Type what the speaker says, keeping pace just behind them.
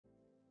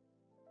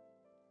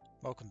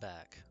Welcome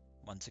back,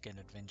 once again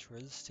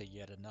adventurers, to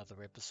yet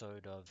another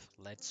episode of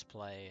Let's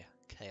Play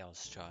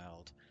Chaos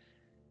Child.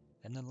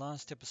 In the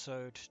last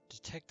episode,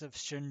 Detective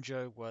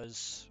Shinjo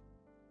was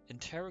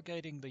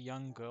interrogating the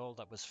young girl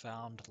that was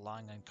found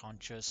lying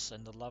unconscious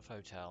in the Love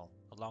Hotel,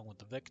 along with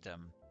the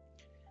victim.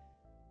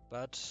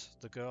 But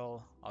the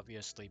girl,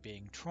 obviously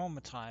being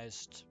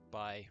traumatized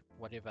by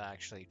whatever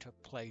actually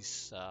took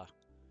place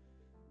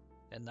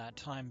in that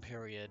time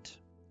period,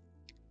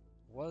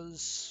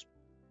 was,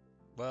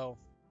 well,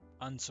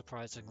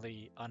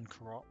 unsurprisingly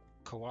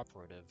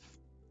uncooperative.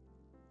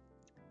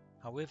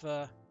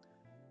 However,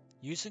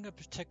 using a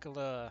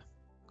particular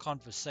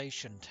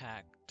conversation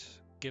tact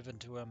given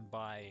to him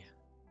by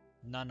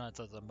none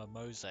other than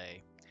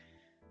Momose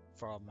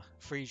from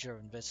Frasier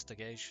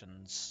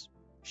Investigations,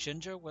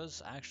 Shinjo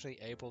was actually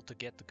able to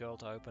get the girl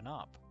to open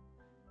up.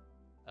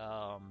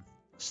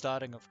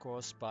 Starting, of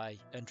course, by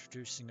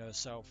introducing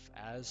herself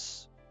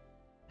as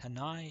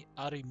Hanai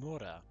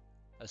Arimura,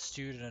 a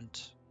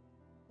student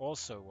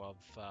also of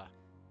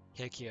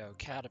Hikio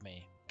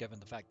Academy, given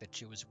the fact that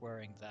she was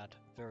wearing that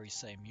very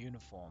same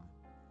uniform.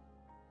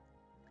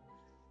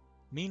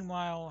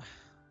 Meanwhile,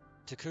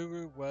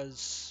 Takuru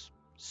was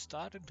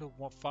starting to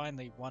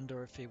finally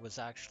wonder if he was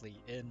actually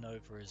in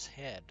over his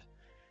head,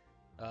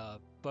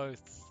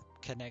 both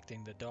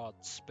connecting the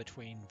dots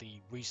between the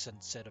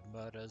recent set of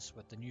murders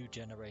with the new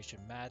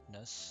generation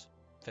madness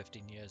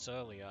 15 years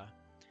earlier,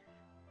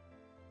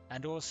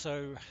 and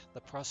also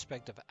the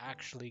prospect of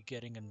actually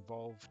getting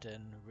involved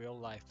in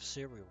real-life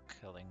serial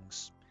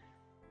killings,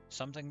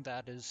 something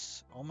that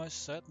is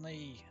almost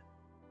certainly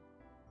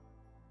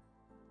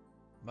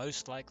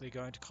most likely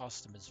going to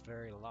cost him his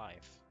very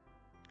life.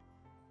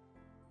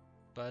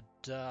 But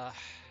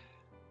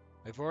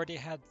we've already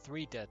had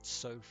 3 deaths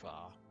so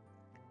far,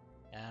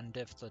 and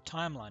if the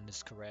timeline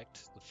is correct,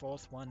 the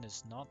 4th one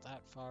is not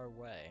that far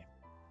away.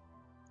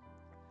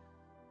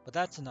 But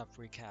that's enough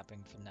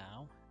recapping for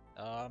now,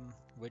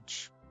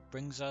 which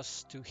brings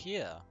us to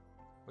here,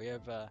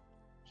 wherever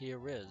here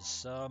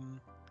is.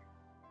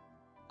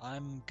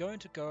 I'm going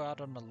to go out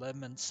on a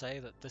limb and say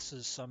that this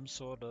is some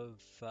sort of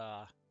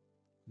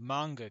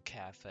manga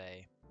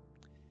cafe.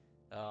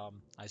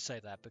 I say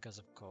that because,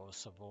 of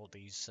course, of all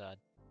these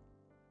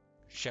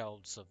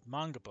shelves of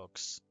manga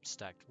books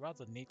stacked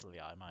rather neatly,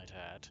 I might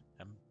add,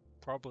 and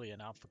probably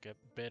in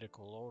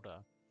alphabetical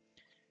order,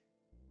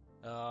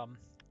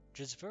 which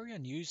is very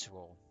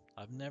unusual.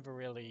 I've never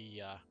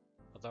really,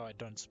 although I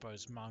don't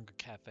suppose manga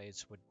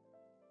cafes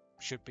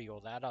should be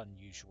all that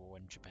unusual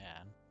in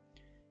Japan.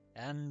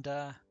 And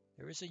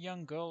there is a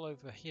young girl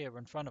over here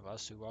in front of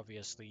us who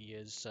obviously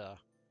is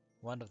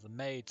one of the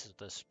maids of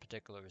this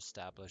particular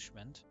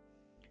establishment,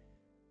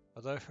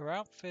 although her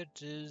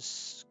outfit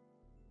is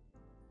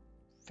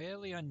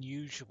fairly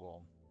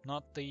unusual,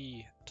 not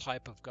the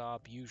type of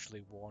garb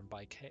usually worn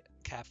by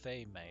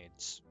cafe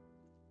maids.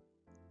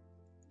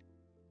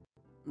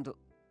 ど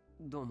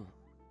うも。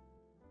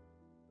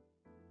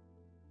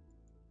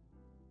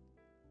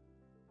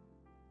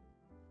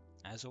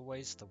 As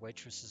always, the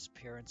waitress's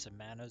appearance and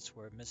manners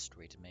were a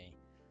mystery to me.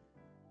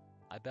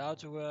 I bowed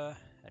to her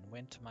and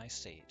went to my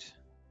seat.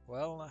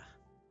 Well,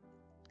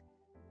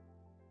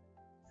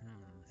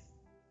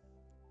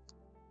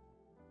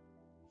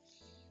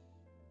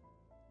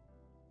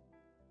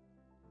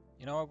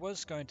 You know, I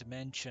was going to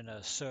mention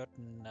a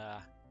certain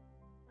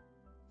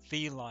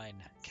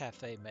feline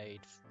cafe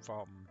maid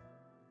from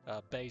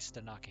based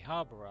in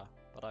Akihabara,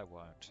 but I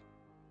won't.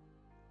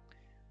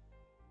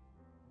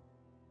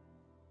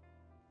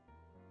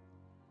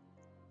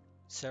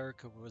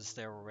 Serika was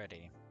there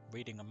already,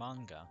 reading a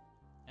manga,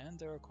 and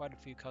there are quite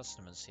a few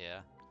customers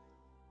here.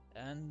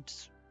 And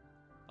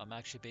I'm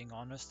actually being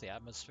honest, the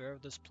atmosphere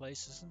of this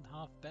place isn't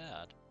half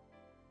bad.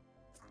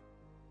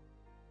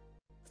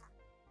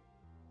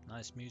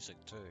 Nice music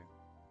too.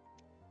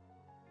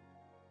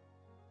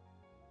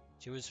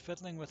 She was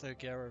fiddling with her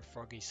Garo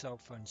Froggy cell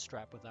phone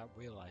strap without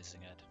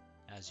realizing it,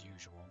 as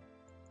usual.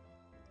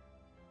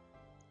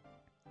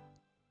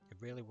 It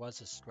really was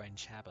a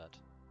strange habit,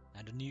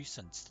 and a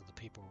nuisance to the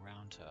people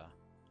around her.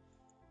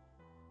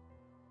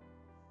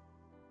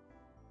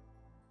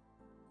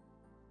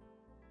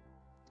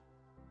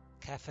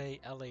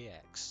 Cafe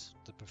LAX,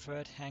 the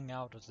preferred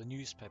hangout of the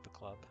newspaper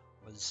club,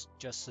 was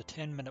just a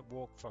 10-minute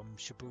walk from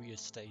Shibuya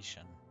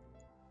Station.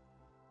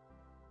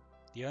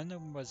 The owner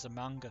was a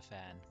manga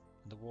fan,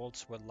 and the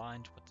walls were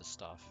lined with the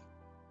stuff.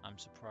 I'm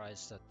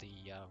surprised that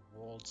the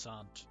walls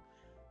aren't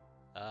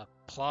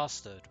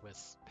plastered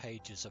with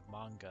pages of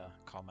manga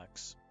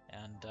comics,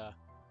 and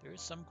there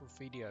is some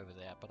graffiti over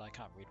there, but I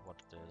can't read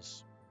what it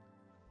is.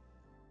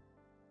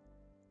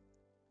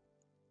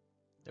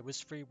 There was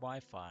free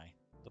Wi-Fi,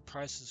 the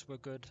prices were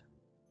good,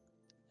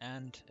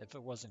 and if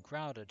it wasn't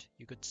crowded,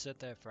 you could sit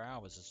there for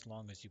hours as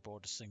long as you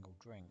bought a single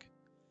drink.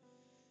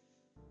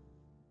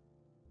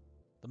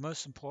 The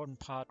most important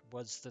part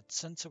was that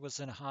since it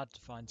was in a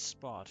hard-to-find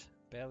spot,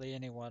 barely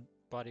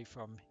anybody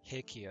from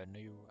Hikio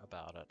knew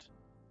about it.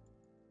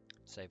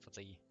 Save for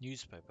the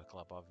newspaper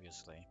club,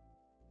 obviously.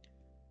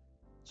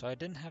 So I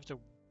didn't have to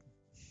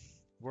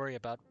worry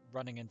about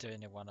running into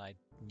anyone I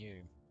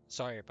knew.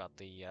 Sorry about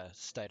the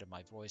state of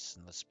my voice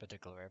in this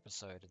particular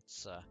episode.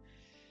 It's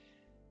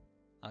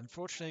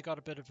unfortunately got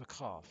a bit of a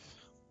cough.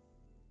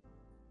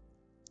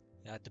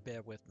 You had to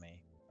bear with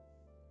me.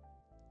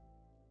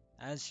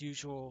 As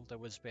usual, there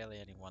was barely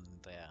anyone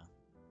there.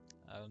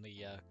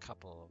 Only a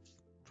couple of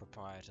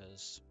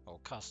proprietors, or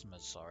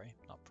customers, sorry,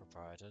 not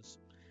proprietors.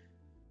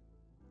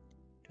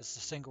 Just a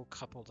single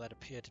couple that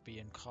appeared to be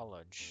in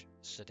college,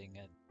 sitting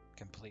at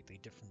completely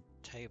different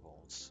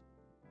tables.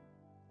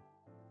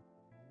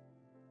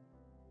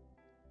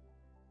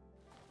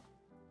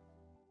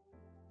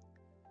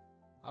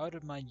 I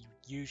ordered my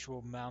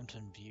usual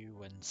mountain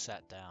view and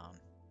sat down.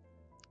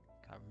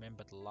 Can't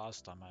remember the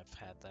last time I've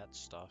had that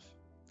stuff.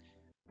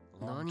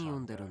 A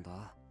long time ago.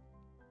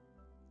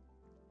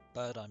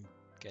 But I'm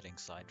getting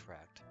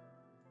sidetracked.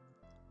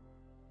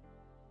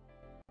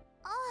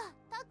 Ah,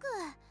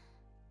 Taku.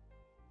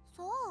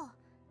 So,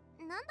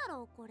 なんだ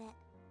ろうこれ?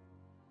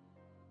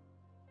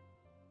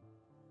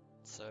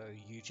 So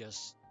you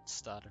just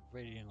started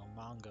reading a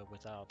manga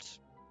without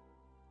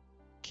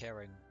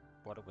caring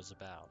what it was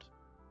about.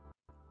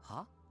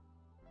 Huh?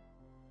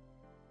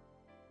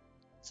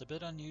 It's a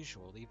bit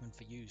unusual, even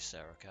for you,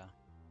 Serika.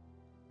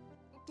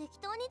 適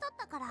当に撮っ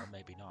たから. Or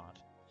maybe not.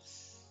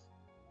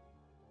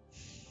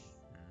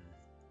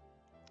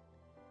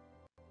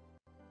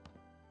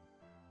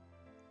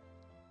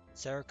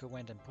 Serika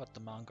went and put the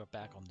manga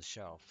back on the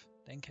shelf,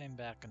 then came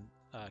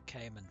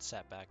and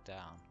sat back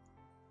down.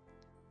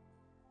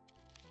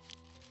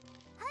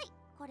 はい、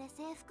これ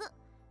制服。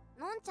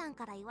のんちゃん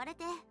から言われ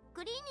て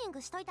クリーニン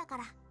グしといたか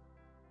ら。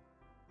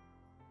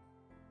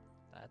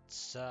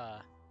That's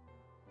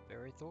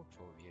very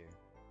thoughtful of you.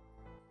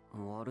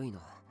 悪い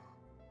な。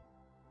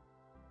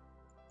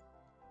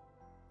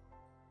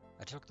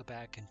I took the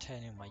bag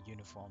containing my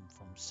uniform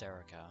from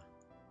Serika.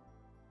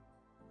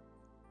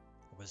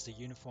 It was the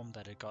uniform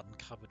that had gotten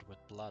covered with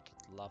blood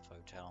at the Love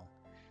Hotel.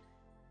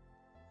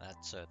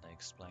 That certainly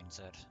explains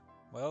it.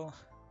 Well,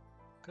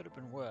 could have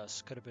been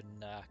worse. Could have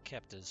been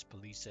kept as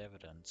police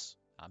evidence.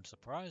 I'm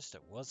surprised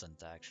it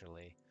wasn't,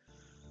 actually.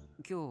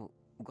 今日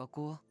学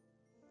校は？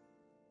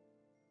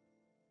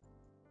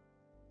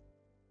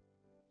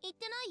行っ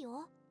てない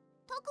よ。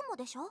タクも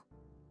でしょ?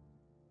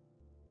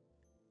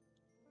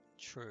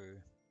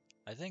 True.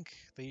 I think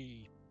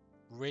the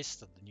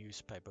rest of the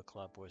newspaper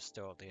club was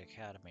still at the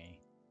academy.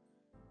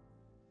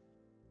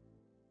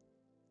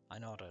 I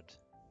nodded.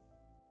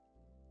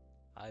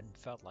 I hadn't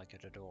felt like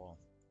it at all.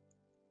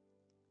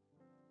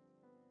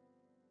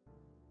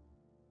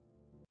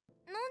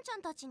 のんちゃ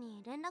んたち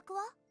に連絡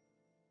は?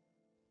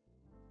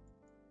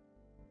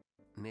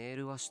 メー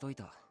ルはしとい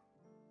た。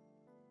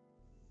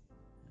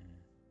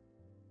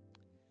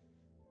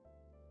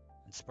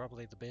It's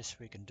probably the best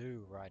we can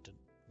do right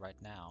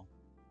now.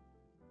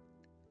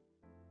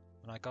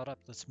 When I got up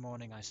this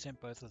morning, I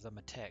sent both of them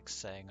a text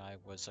saying I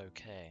was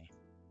okay.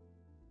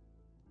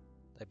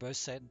 They both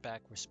sent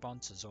back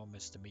responses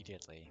almost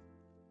immediately,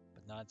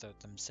 but neither of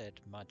them said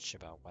much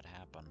about what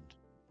happened.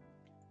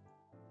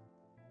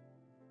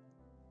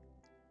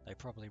 They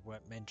probably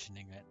weren't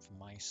mentioning it for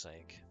my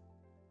sake.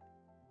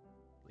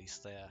 At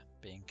least they're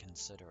being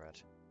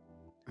considerate.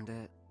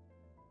 で、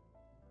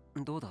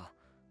どうだ？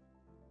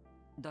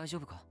大丈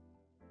夫か?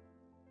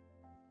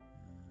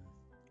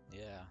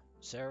 Yeah,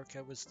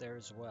 Serika was there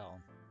as well.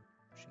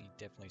 She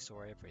definitely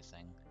saw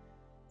everything.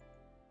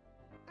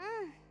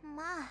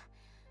 まあ、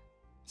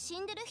死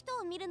んでる人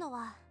を見るの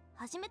は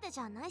初めてじ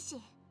ゃないし。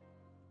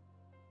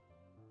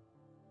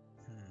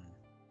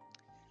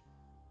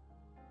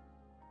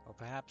Or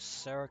perhaps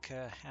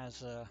Serika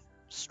has a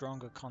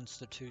stronger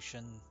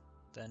constitution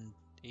than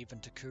even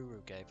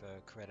Takuru gave her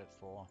credit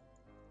for.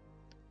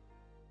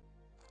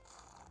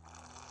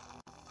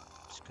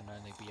 Which can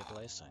only be a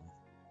blessing.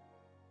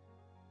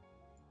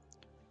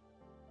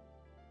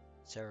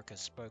 Serika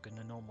spoke in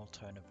a normal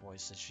tone of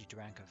voice as she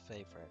drank her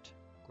favorite,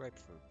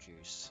 grapefruit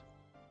juice.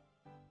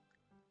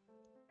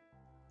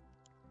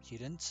 She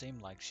didn't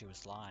seem like she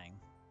was lying.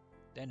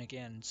 Then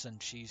again,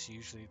 since she's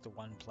usually the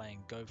one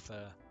playing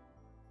gopher,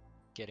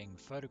 getting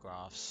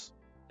photographs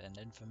and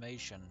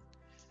information,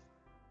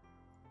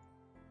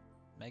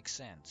 makes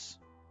sense.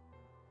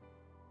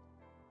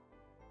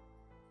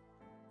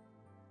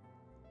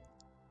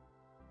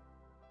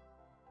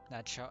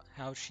 That's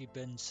how she'd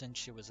been since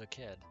she was a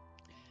kid.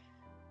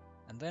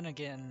 And then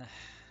again,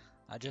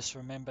 I just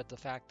remembered the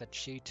fact that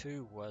she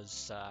too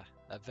was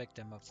a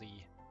victim of the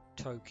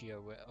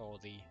Tokyo or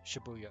the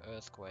Shibuya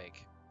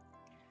earthquake,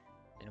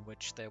 in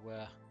which there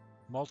were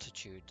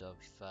multitude of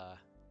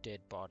dead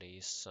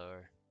bodies, so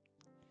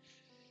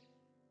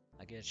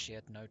I guess she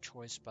had no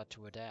choice but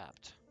to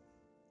adapt.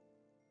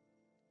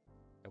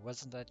 It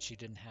wasn't that she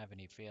didn't have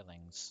any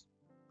feelings,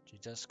 she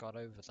just got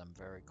over them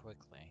very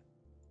quickly.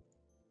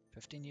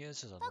 15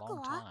 years is a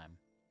long time.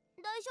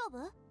 大丈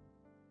夫?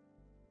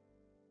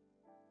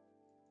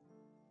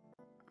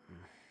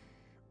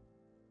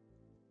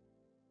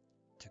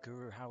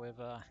 Takuru,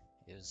 however,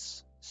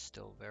 is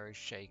still very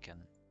shaken.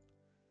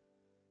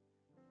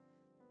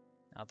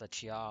 Now that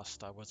she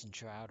asked, I wasn't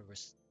sure how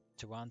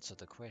to answer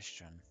the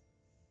question.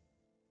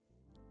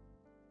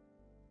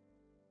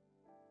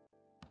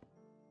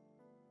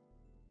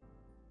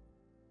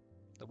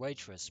 The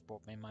waitress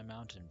brought me my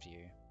Mountain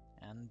View,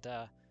 and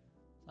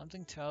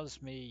something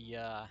tells me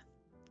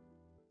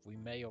we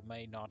may or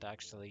may not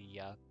actually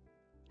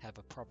have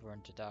a proper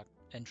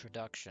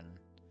introduction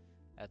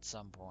at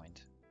some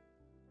point.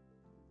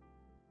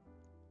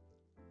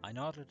 I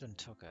nodded and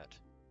took it.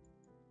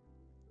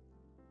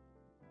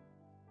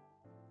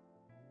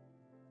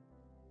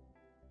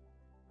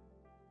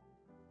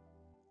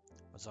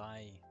 Was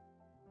I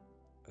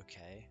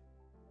okay?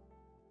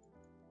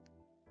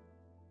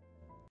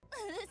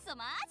 嘘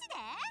マジで？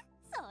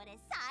それ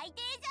最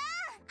低じ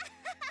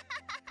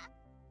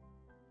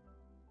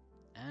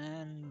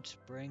And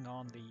bring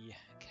on the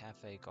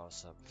cafe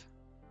gossip.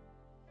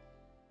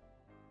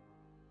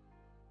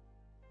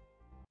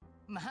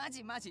 マ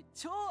ジ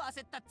超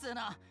焦ったっつー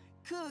の。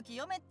空気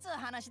読めっつう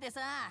話で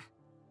さ。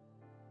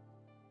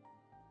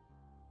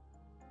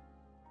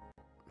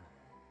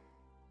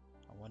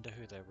I wonder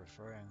who they're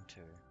referring to.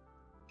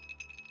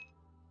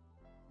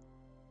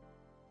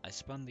 I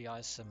spun the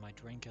ice in my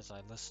drink as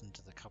I listened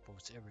to the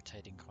couple's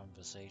irritating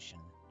conversation.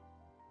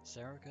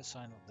 Serika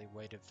silently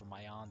waited for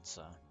my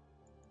answer.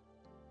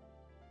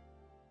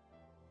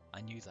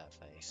 I knew that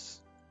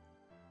face.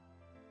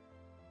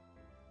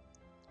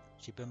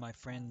 She'd been my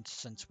friend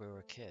since we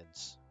were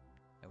kids.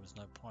 There was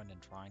no point in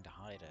trying to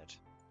hide it.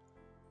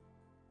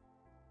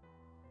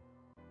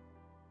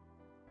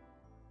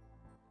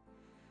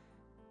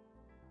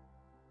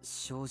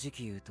 正直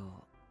言うと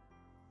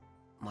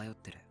迷っ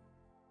てる。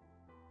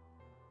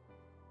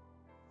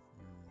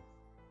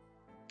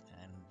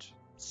And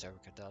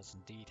Serika does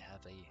indeed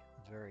have a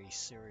very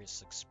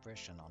serious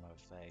expression on her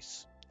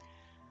face.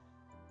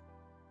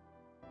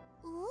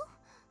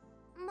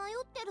 迷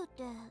ってるっ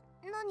て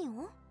何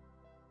を？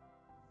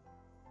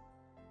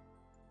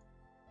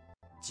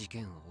事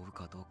件を追う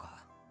かどう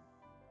か。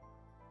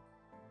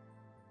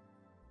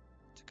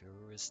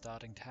Takuru is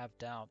starting to have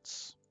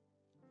doubts.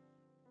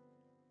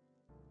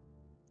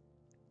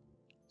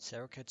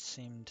 Serika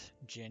seemed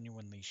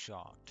genuinely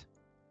shocked.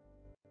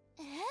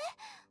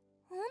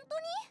 本当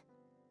に？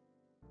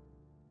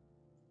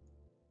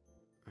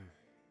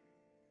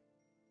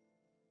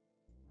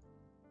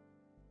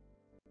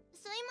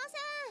すいませ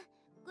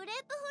ん。グレー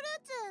プフル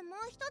ーツも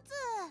う一つ。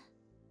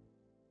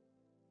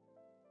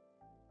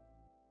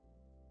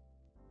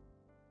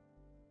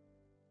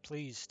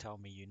Please tell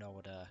me you know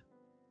what a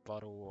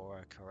bottle or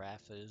a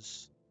carafe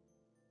is.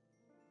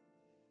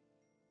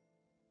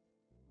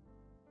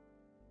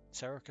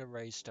 Serika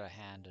raised her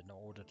hand and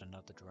ordered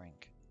another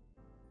drink.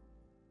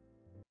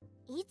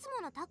 いつ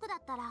ものタクだっ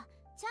たら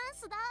チャン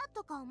スだ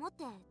とか思っ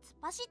て突っ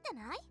走って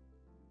ない？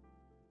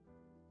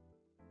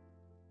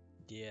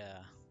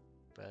 Yeah,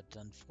 but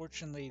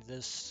unfortunately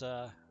this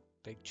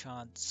big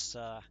chance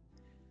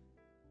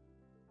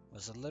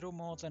was a little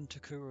more than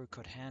Takuru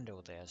could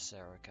handle there,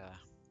 Serika.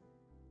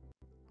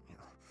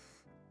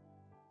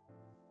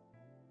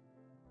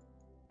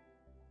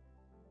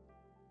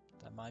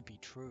 That might be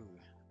true,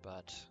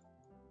 but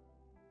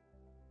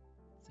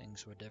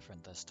things were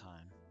different this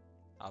time,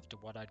 after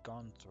what I'd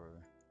gone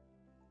through.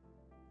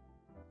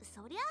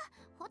 そりゃ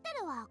ホテ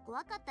ルは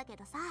怖かったけ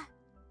どさ。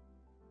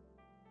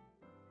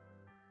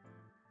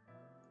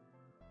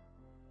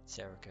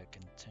Serika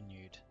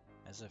continued,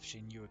 as if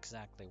she knew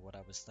exactly what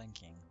I was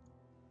thinking.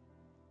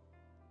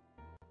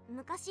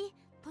 昔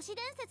都市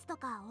伝説と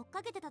か追っ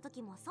かけてた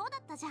時もそうだ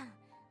ったじゃん。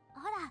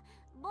ほら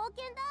冒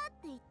険だ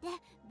って言って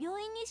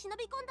病院に忍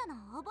び込んだ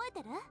の覚え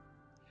てる？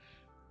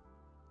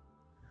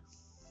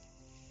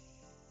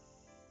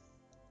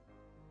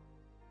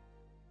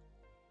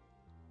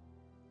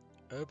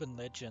 Urban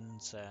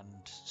legends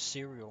and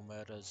serial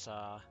murders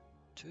are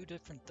two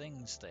different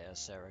things there,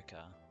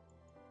 Serika.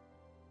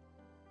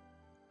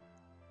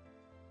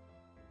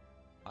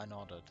 I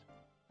nodded.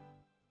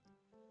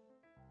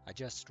 I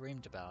just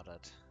dreamed about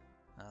it.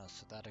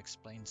 So that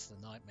explains the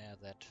nightmare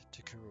that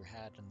Takuru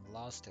had in the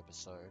last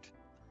episode.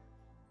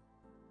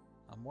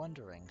 I'm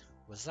wondering,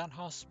 was that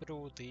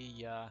hospital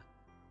the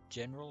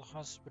general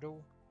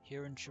hospital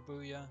here in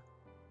Shibuya?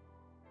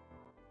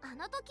 あ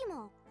の時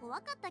も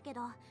怖かったけ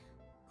ど、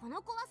こ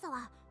の怖さ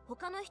は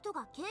他の人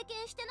が経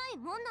験してない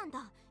もんなん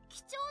だ、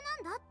貴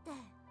重なんだって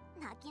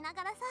泣きな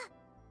がらさ。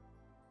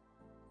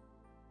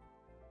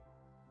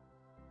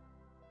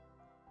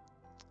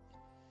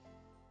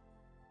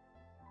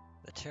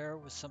The terror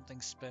was something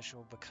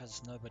special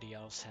because nobody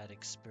else had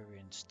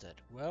experienced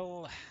it.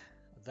 Well,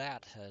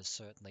 that has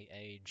certainly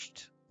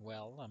aged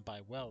well, and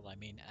by well I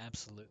mean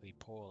absolutely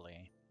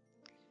poorly.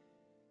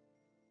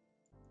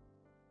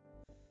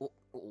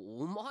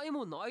 お前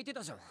も泣いて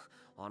たじゃん、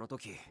あの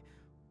時。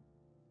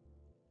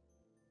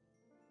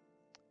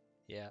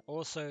Yeah,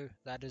 also,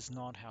 that is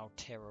not how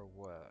terror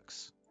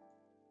works.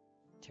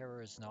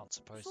 Terror is not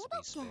supposed to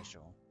be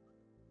special.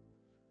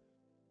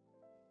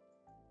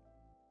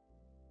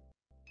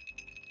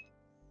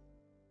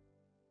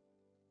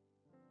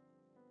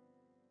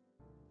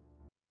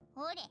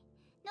 ほれ、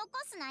残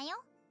すな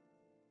よ。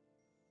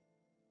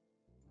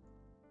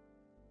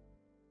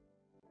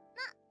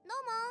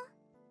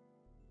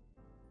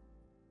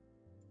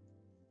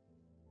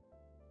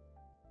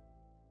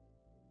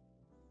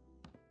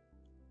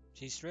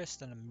She's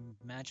dressed in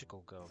a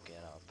magical girl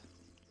getup.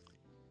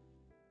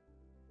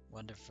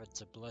 Wonder if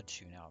it's a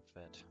Bloodshot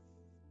outfit.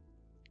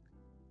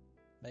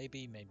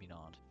 Maybe, maybe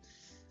not.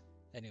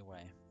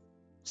 Anyway,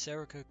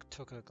 Serika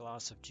took a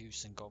glass of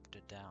juice and gulped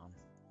it down.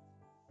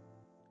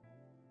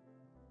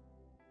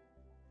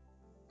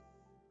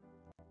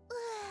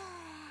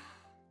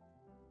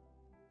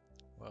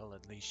 Well,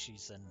 at least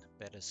she's in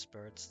better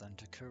spirits than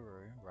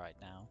Takuru right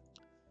now.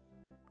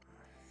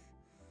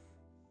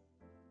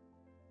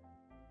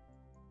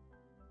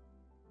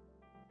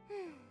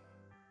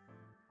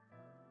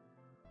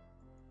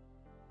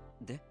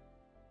 De?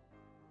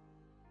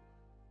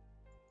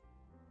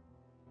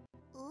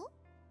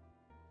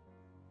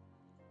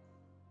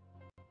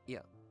 い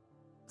や、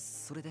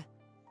それで。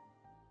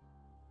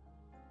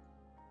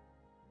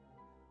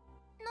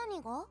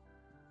何が？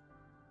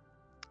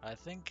 I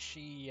think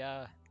she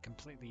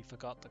completely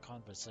forgot the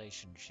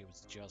conversation she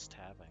was just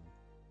having.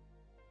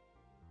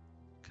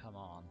 Come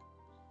on.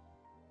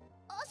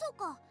 あ、そう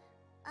か。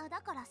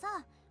だから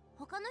さ、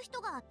他の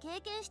人が経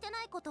験して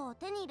ないことを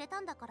手に入れ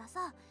たんだから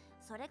さ、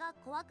それが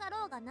怖か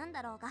ろうがなん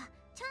だろうが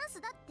チャンス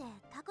だって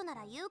タクな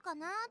ら言うか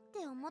なっ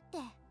て思って。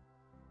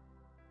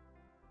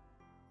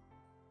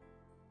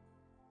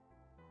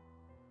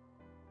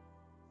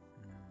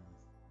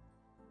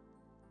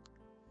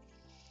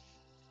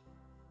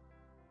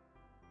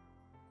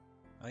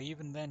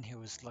Even then he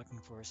was looking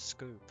for a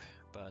scoop,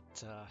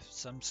 but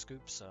some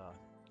scoops are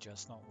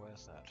just not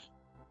worth it.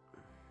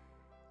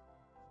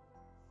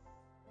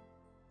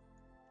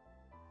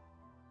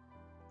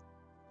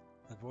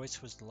 Her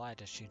voice was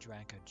light as she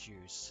drank her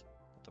juice,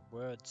 but the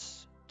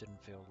words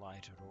didn't feel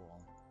light at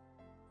all.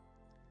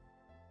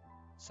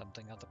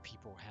 Something other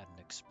people hadn't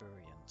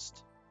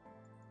experienced.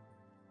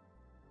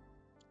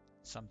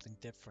 Something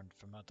different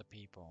from other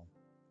people.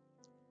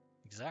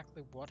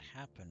 Exactly what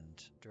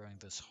happened during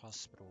this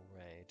hospital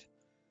raid.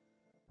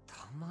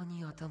 たま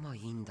に頭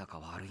いいんだか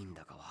悪いん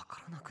だかわ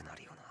からなくな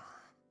るよな。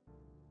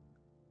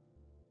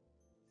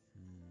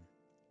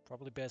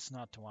Probably best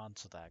not to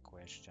answer that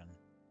question.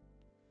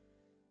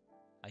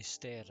 I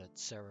stared at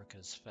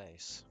Serika's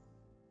face.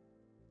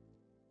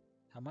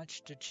 How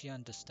much did she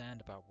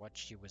understand about what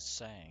she was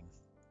saying?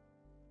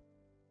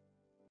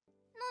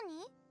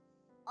 何？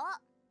あ、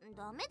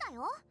ダメだ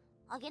よ。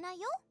あげない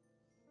よ。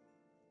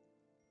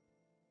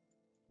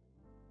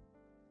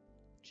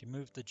She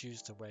moved the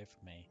juice away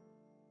from me.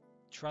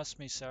 Trust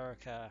me,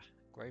 Serika,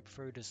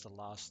 grapefruit is the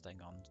last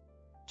thing on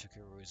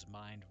Takuru's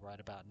mind right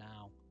about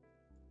now.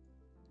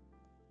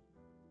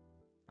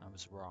 I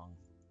was wrong.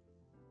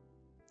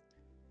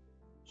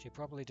 She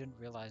probably didn't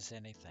realize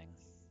anything.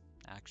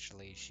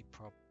 Actually, she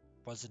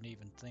wasn't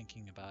even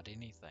thinking about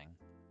anything.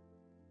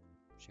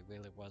 She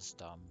really was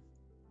dumb.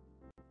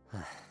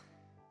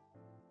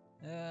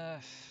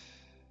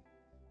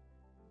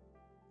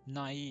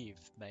 Naive,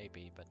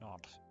 maybe, but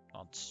not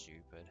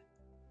stupid.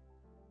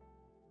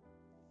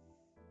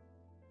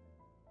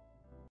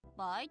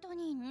 バイト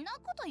にんな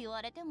こと言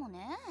われても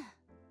ね。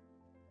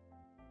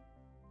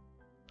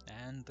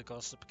And the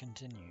gossip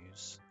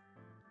continues.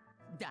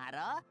 だ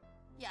ろ？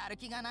やる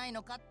気がない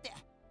のかって。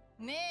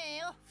ねえ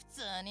よ、普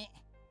通に。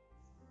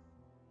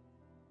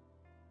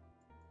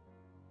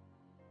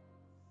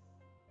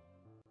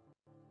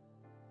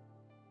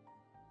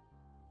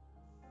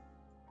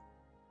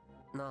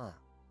なあ、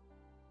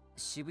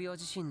渋谷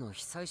地震の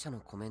被災者の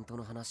コメント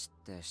の話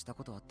ってした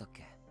ことあったっ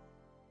け？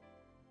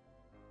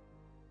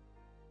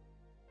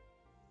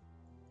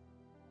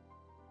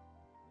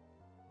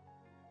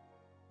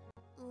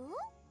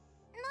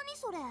何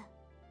それ？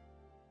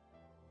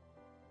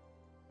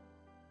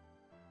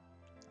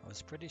 I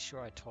was pretty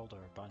sure I told her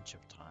a bunch of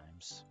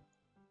times.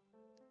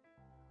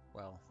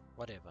 Well,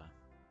 whatever.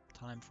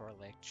 Time for a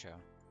lecture.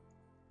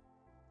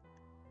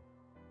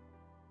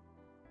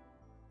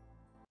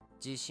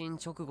 地震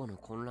直後の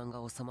混乱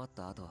が収まっ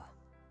た後、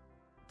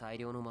大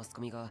量のマス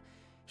コミが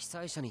被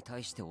災者に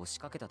対して押し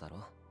かけただ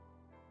ろ。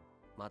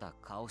まだ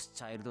カオス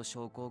チャイルド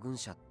症候群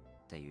者っ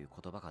ていう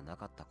言葉がな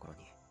かった頃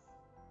に。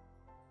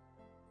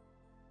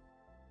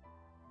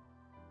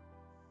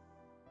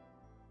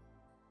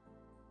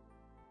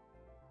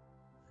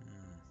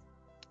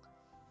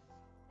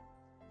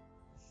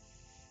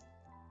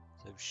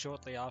So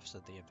shortly after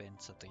the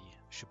events of the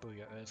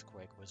Shibuya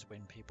earthquake was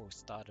when people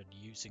started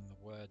using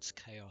the words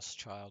Chaos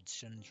Child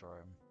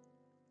Syndrome.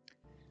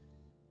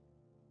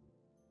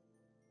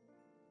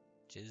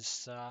 Which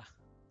is,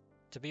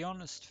 to be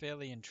honest,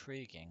 fairly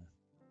intriguing.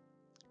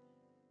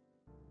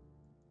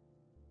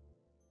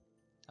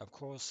 Of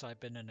course, I've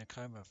been in a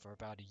coma for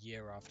about a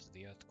year after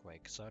the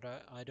earthquake, so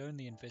I'd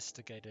only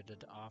investigated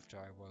it after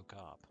I woke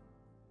up.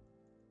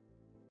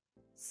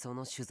 そ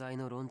の取材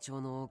の論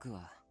調の多く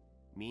は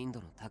民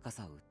度の高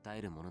さを訴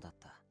えるものだっ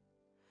た。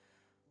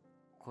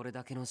これ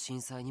だけの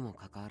震災にも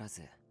かかわら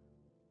ず、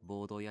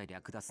暴動や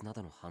略奪な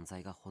どの犯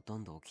罪がほと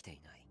んど起きて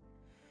いない。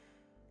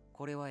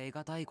これは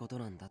得難いこと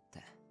なんだっ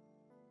て。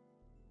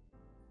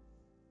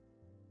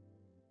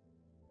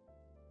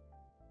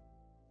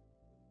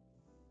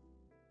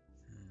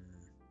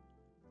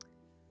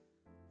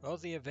Well,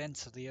 the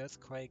events of the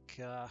earthquake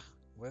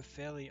were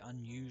fairly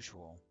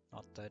unusual.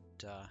 Not that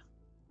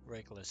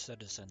regular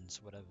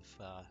citizens would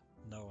have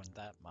known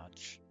that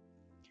much.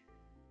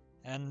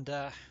 And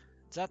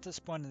it's at this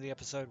point in the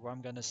episode where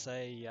I'm going to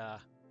say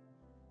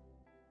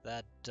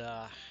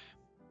that,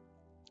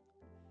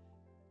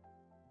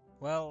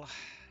 well,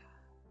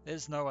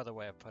 there's no other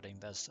way of putting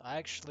this. I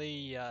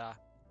actually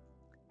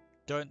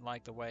don't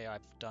like the way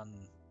I've done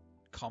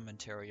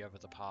commentary over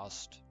the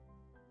past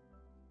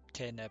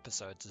 10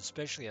 episodes,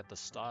 especially at the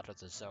start of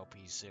this LP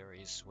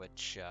series,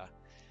 which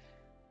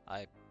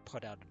I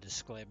put out a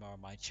disclaimer on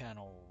my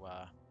channel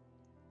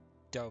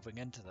delving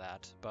into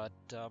that. But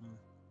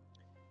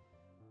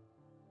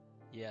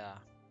yeah,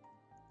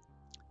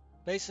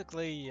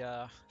 basically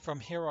from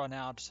here on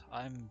out,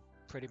 I'm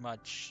pretty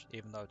much,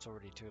 even though it's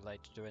already too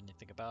late to do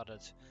anything about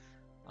it,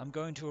 I'm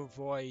going to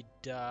avoid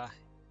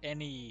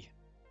any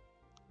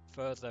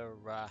further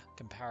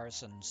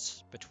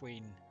comparisons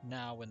between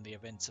now and the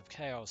events of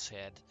Chaos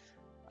Head,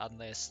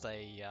 unless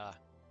they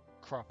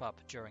crop up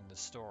during the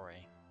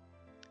story.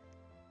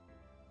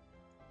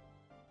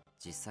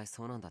 実際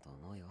そうなんだと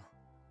思うよ。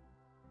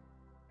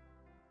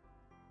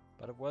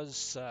 But it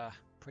was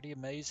pretty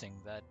amazing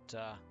that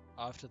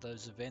after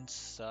those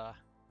events,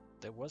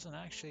 there wasn't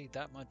actually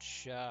that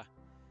much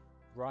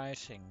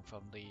rioting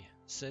from the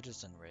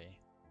citizenry.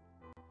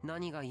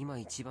 何が今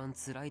一番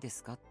辛いで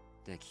すかっ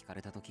て聞か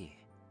れた時、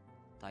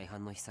大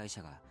半の被災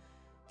者が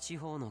地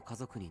方の家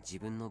族に自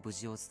分の無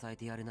事を伝え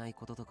てやれない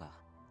こととか。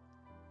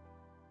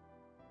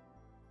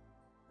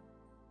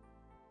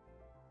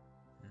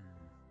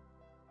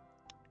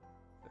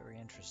 Very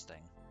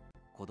interesting.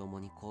 子供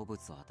に好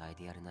物を与え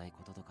てやれない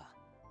こととか。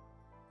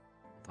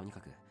とに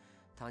かく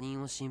他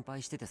人を心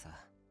配しててさ。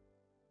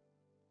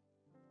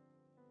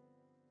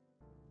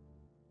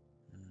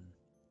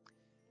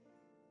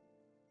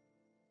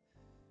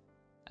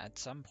 At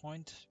some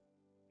point,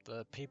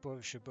 the people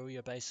of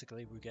Shibuya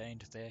basically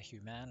regained their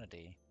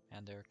humanity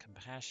and their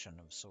compassion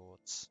of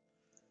sorts.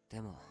 で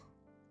も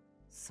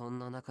そん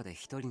な中で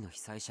一人の被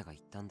災者が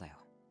言ったんだよ。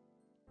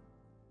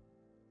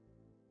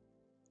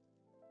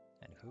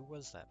 And who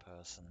was that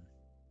person?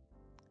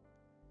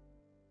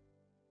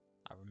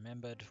 I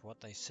remembered what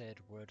they said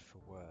word for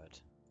word.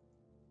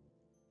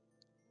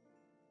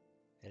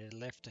 It had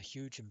left a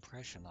huge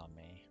impression on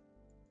me.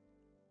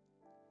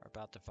 We're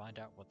about to find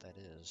out what that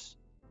is.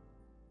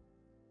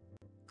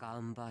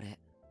 頑張れ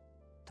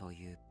と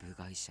いう部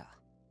外者。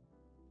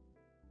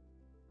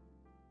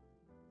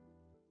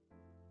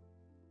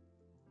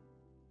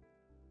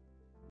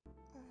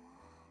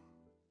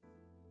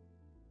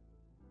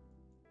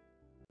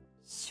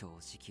 正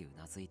直う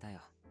なずいた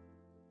よ。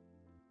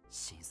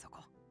心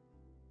底。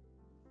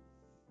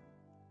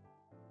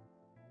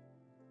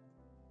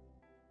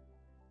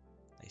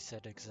 They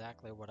said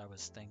exactly what I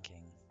was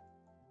thinking.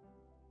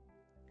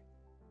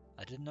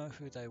 I didn't know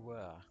who they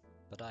were,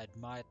 but I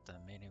admired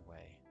them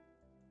anyway.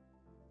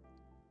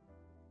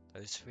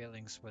 Those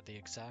feelings were the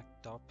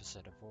exact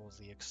opposite of all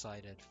the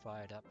excited,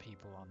 fired-up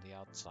people on the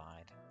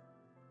outside.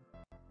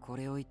 こ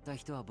れを言った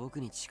人は僕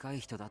に近い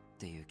人だっ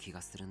ていう気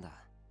がするんだ。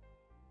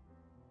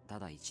た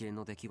だ一連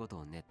の出来事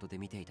をネットで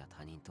見ていた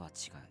他人とは違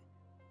う。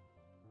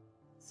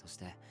そし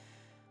て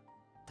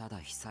ただ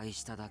被災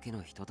しただけ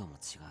の人とも違う。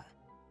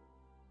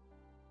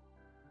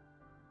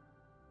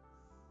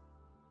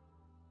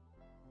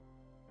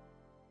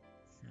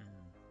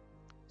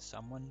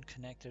 Someone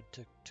connected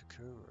to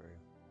Takuru.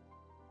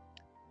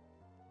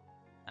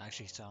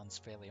 Actually sounds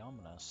fairly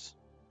ominous.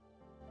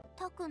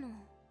 タクの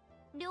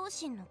両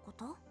親のこ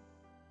と？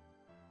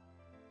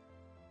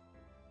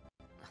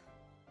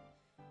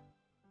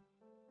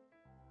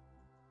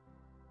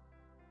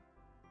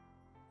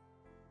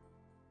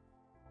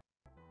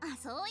あ、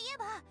そういえ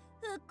ば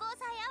復興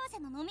祭合わせ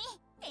の飲み、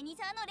テニ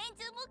サーの連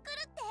中も来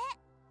るって。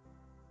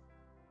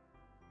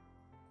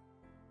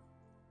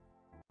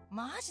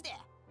マジで？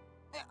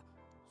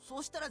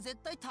そしたら絶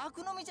対タ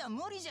ク飲みじゃ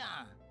無理じゃ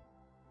ん。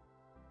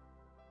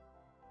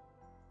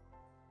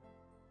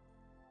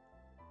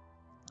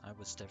I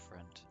was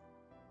different.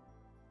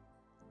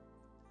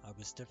 I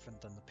was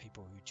different than the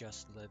people who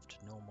just lived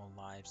normal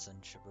lives in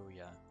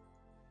Shibuya.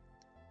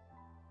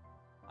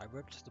 I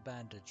ripped the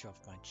bandage off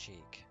my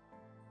cheek.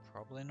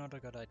 Probably not a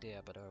good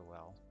idea, but oh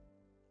well.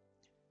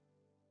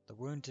 The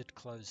wound had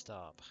closed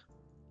up.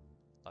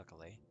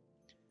 Luckily.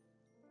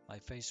 My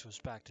face was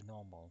back to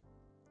normal.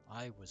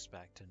 I was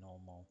back to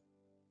normal.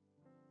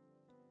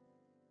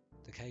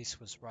 The case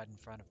was right in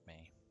front of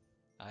me.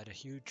 I had a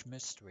huge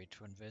mystery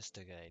to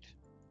investigate.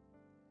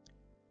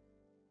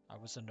 I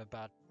wasn't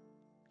about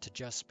to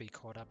just be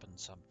caught up in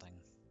something.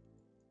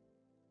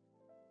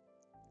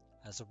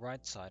 As a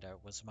right-sider,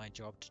 it was my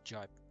job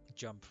to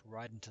jump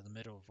right into the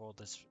middle of all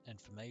this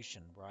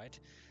information, right?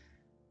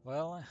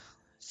 Well,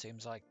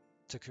 seems like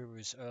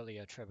Takuru's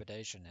earlier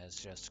trepidation has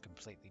just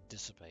completely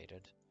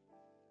dissipated.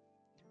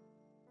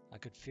 I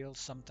could feel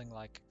something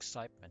like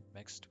excitement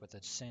mixed with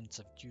a sense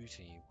of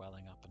duty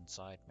welling up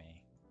inside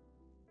me.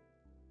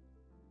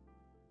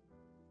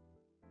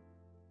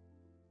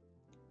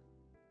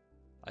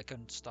 I I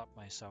couldn't stop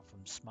myself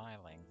from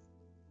smiling.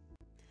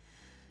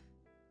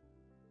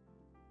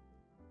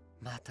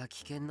 また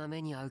危険な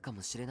目に遭うか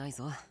もしれない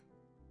ぞ。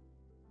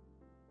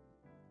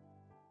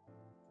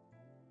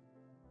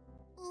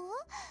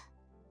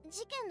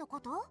事件のこ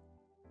と？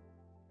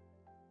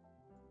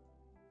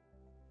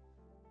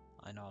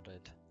 I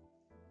nodded.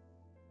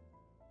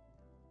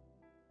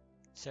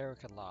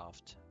 Serika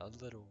laughed, a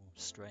little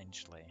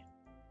strangely.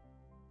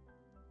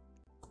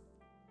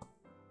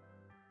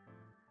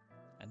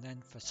 And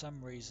then, for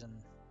some reason,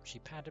 she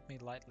patted me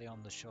lightly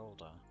on the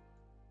shoulder.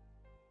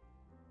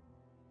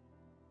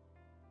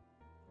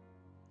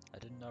 I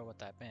didn't know what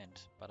that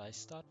meant, but I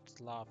started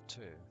to laugh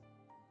too.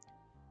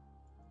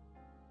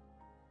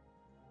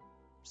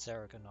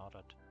 Serika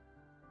nodded.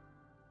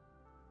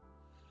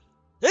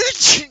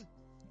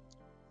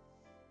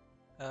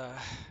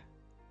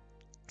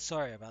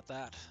 Sorry about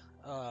that.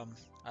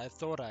 I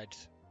thought I'd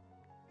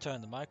turn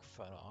the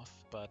microphone off,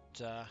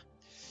 but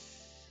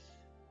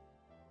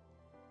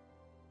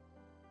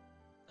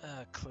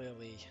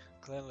clearly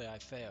I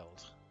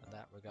failed in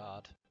that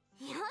regard.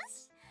 よ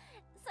し、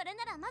それ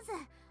ならまず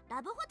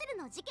ラブホテ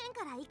ルの事件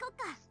から行こっ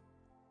か。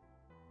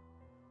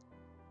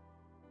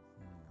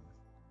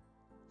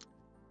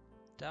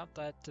Doubt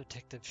that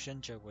Detective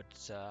Shinjo would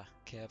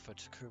care for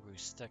Takuru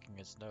sticking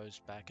his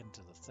nose back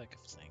into the thick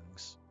of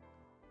things.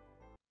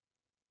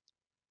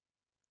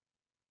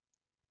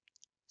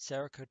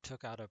 Serika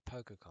took out her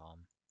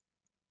pokercom.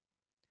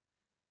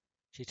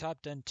 She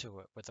typed into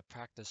it with a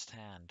practiced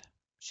hand.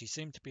 She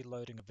seemed to be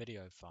loading a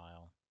video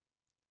file.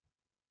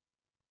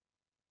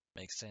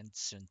 Makes sense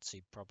since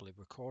he probably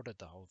recorded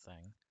the whole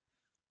thing.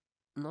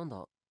 なん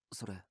だ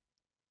それ。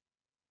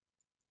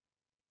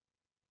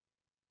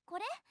こ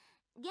れ、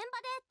現場で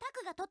タ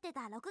クが撮って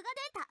た録画デ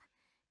ータ。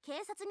警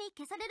察に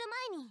消される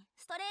前に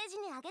ストレージ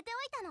に上げて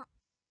おいたの。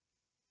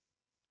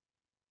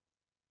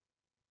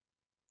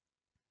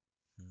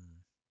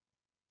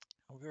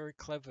Oh, very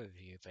clever of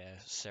you there,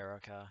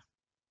 Serika.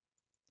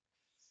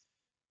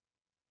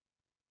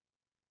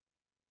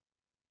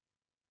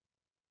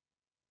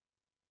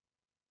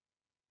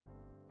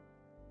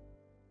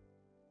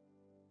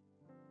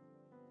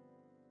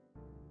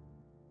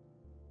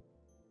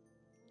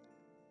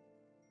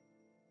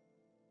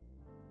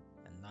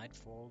 And night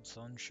falls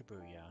on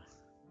Shibuya.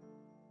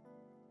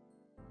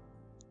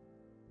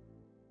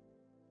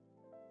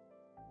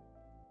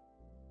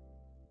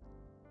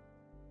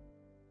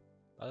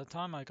 By the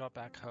time I got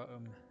back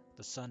home,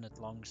 the sun had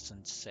long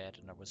since set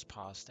and it was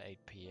past 8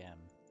 p.m.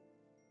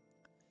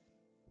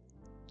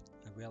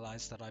 I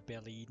realized that I'd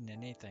barely eaten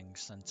anything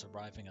since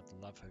arriving at the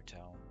Love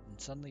Hotel and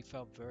suddenly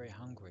felt very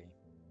hungry,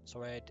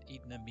 so I had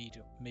eaten a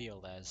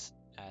meal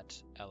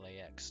at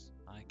LAX.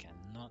 I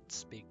cannot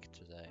speak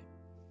today.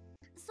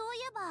 そうい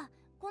えば、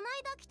こな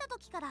いだ来た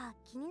時から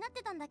気になっ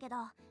てたんだけど、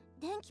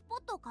電気ポ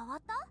ット変わ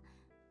った？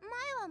前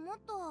はもっ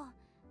と…あ、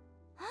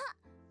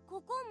こ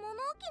こ物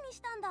置に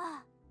したん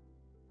だ。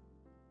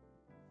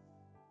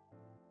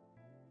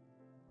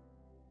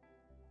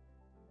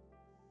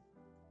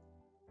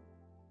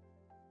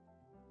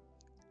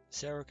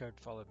Serika had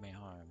followed me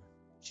home.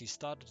 She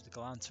started to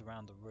glance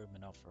around the room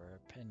and offer her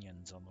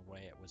opinions on the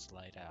way it was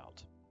laid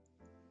out.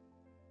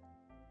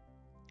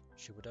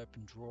 She would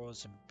open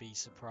drawers and be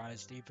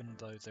surprised even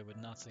though there was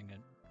nothing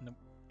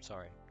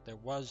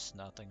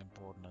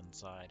important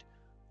inside,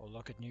 or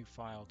look at new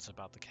files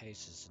about the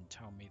cases and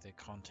tell me their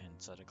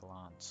contents at a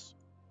glance.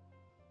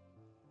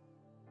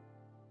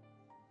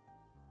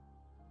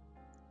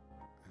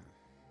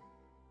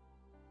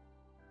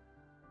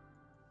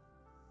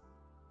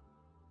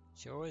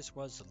 She always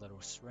was a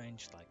little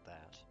strange like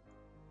that.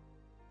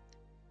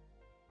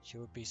 She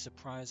would be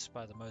surprised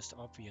by the most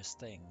obvious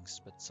things,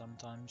 but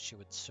sometimes she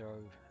would show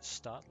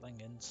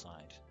startling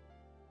insight.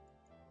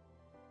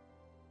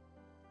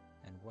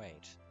 And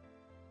wait.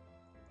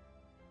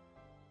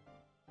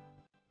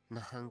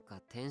 なん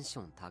かテンシ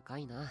ョン高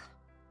いな。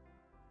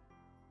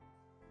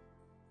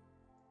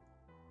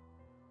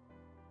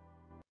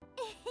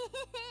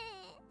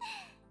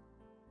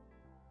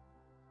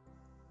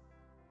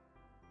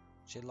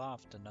She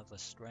laughed another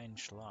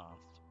strange laugh.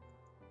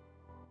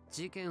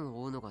 事件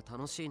を追うのが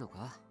楽しいの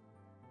か？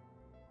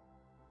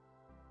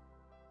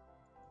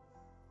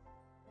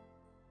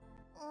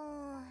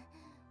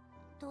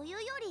というよ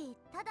り、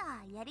ただ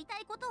やりた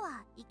いこと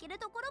は行ける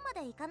ところま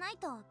で行かない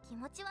と気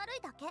持ち悪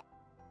いだけ。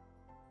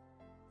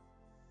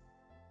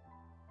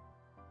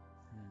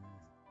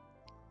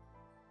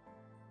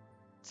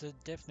It's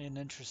definitely an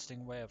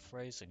interesting way of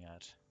phrasing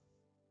it.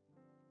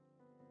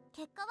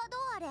 結果はど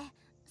うあれ、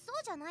そ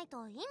うじゃない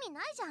と意味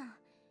ないじゃん。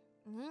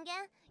人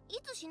間、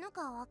いつ死ぬ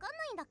かわかん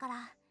ないんだか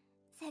ら。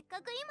せっ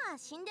かく今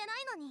死んでな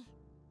いのに。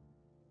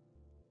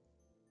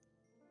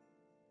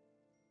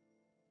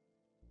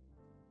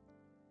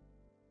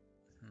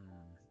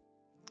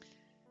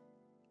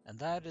And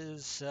that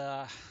is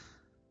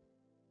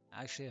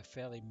actually a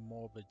fairly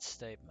morbid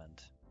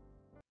statement.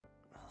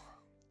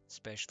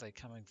 Especially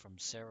coming from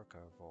Serika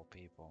of all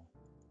people.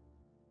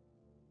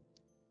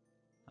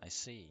 I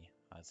see,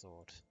 I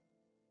thought.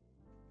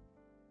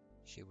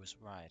 She was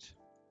right.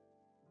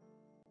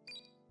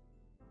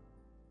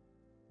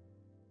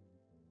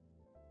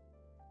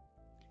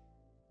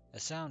 A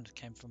sound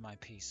came from my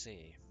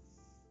PC.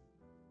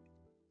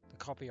 The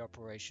copy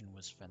operation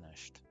was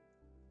finished.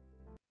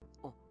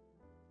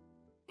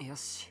 よ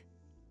し。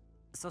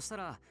そした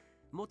ら、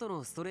元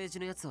のストレージ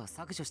のやつは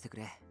削除してく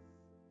れ。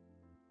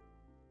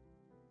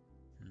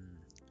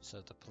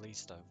So the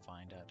police don't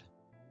find it.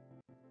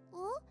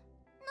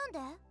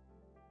 なんで？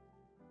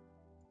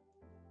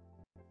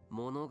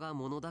物が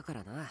物だか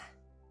らな。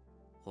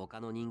他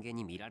の人間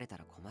に見られた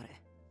ら困る。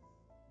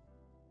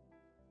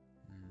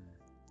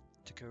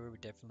Takuru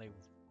definitely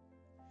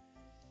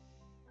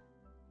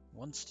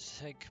wants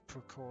to take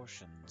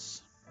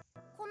precautions.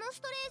 この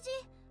ストレージ、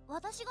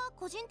私が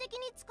個人的に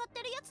使っ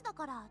てるやつだ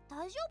から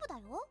大丈夫だ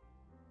よ。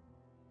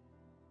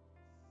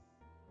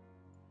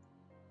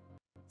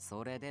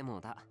それで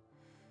もだ。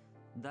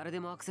誰で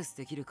もアクセス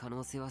できる可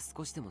能性は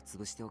少しでも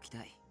潰しておき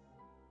たい。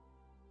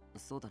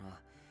そうだ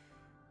な。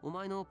お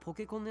前のポ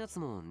ケコンのやつ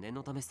も念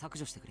のため削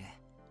除してくれ。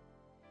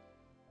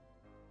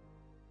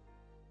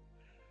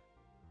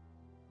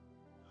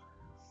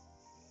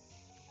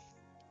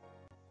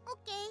オッ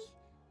ケ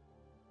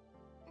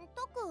ー。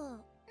ト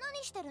ク、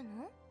何してる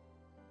の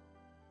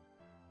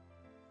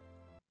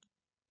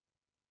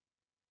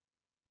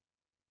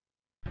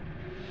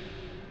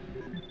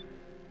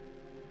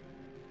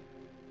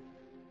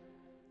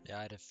Yeah,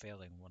 I had a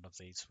feeling one of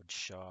these would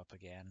show up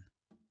again.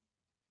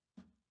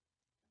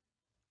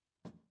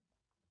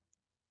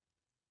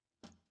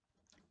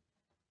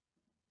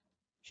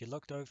 She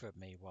looked over at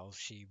me while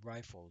she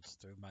rifled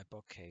through my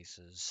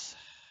bookcases.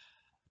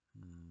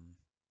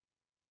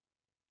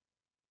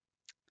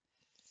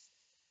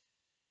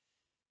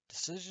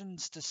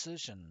 Decisions.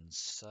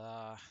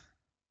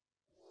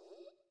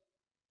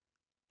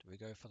 Do we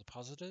go for the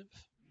positive?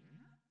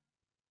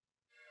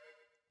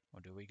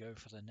 Or do we go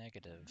for the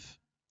negative?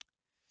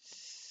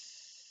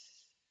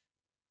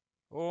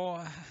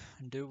 Or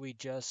do we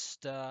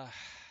just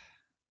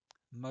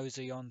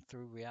mosey on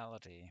through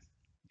reality?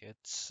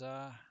 It's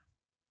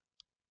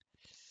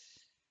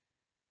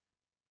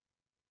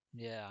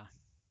yeah,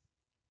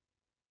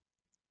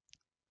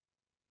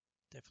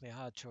 definitely a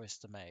hard choice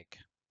to make.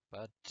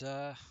 But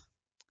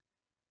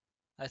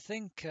I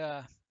think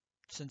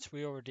since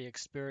we already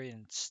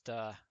experienced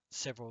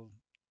several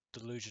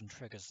delusion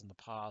triggers in the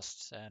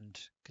past, and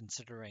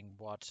considering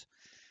what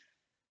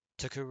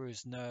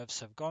Takuru's nerves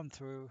have gone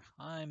through,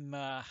 I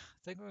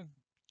think we're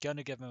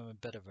gonna give him a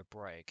bit of a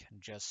break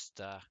and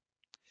just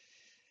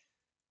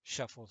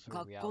shuffle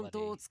through reality.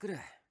 を作る。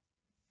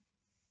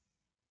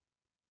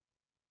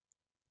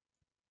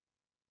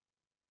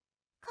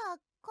カッ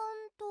コ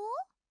ン島？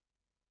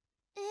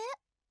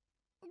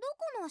ど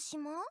この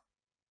島？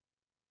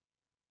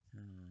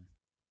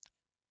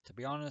 To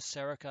be honest,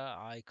 Serika,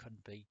 I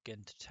couldn't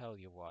begin to tell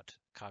you what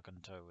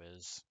Kakanto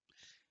is,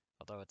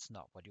 although it's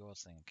not what you're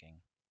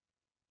thinking.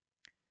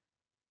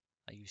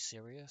 Are you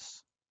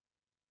serious?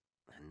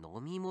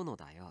 飲み物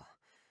だよ。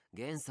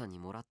ゲンさんに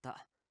もらっ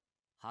た。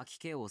吐き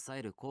気を抑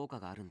える効果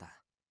があるんだ。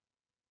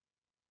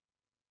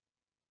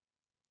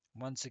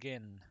Once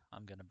again,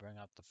 I'm going to bring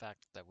up the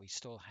fact that we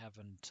still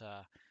haven't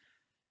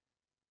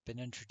been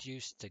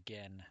introduced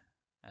again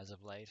as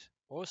of late.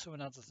 Also,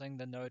 another thing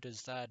to note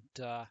is that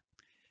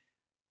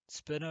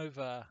it's been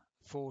over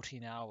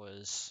 14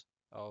 hours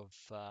of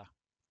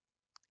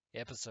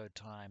episode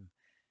time.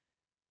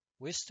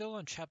 We're still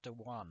on chapter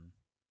 1.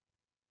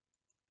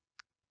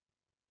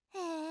 へ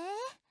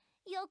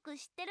え、よく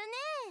知ってるね。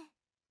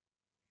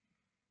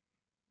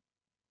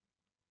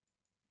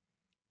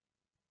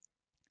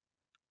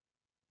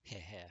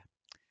Heh.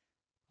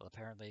 Well,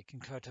 apparently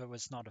Kinkoto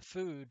is not a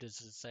food,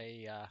 it's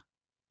a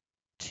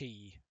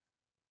tea,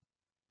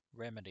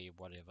 remedy,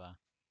 whatever.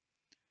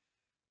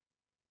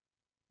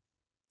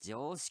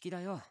 常識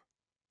だよ。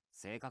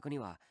正確に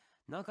は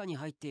中に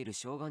入っている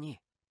生姜に。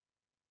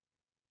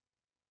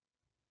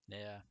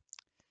Yeah.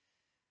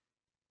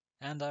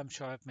 And I'm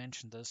sure I've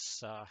mentioned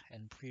this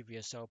in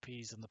previous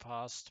LPs in the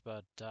past,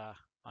 but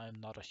I'm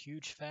not a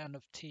huge fan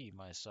of tea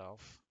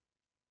myself.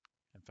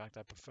 In fact,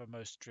 I prefer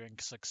most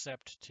drinks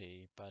except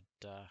tea, but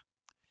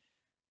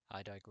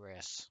I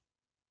digress.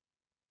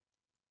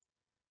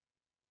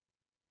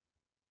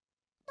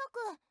 ト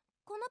ク、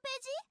このペ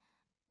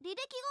ージ履歴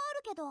があ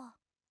るけど。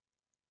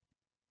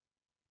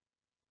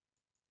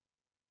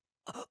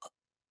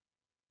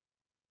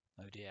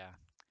Oh dear.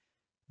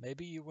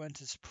 Maybe you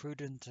weren't as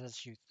prudent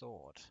as you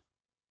thought.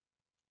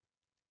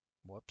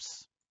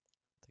 Whoops.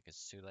 I think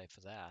it's too late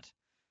for that.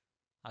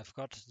 I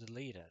forgot to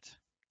delete it.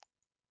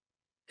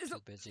 Too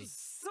busy.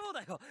 そう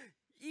だよ。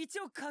一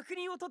応確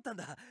認を取ったん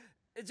だ。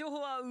情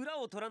報は裏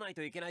を取らない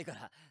といけないか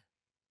ら。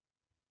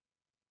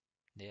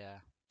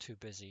Yeah, too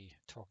busy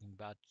talking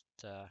about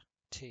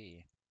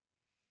tea.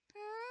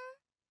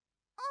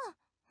 あ、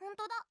本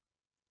当だ。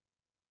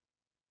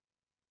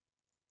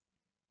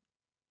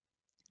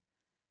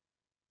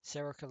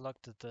Serika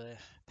looked at the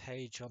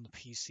page on the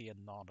PC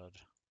and nodded.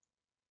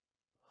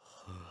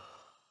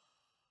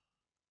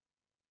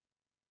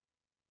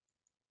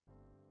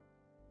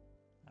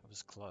 That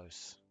was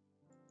close.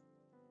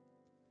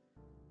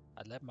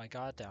 I let my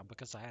guard down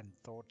because I hadn't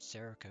thought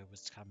Serika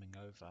was coming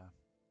over.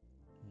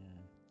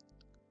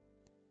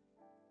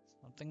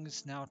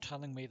 Something's now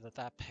telling me that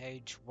that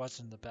page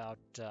wasn't about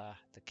the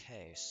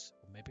case.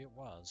 Or maybe it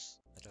was.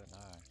 I don't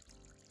know.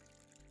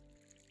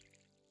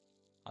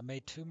 I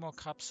made 2 more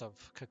cups of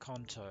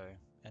Kakonto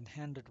and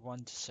handed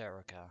one to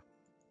Serika.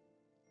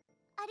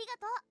 ありが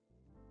と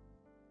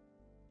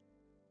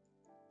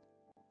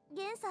う。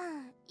ゲンさ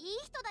ん、いい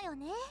人だよ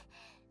ね。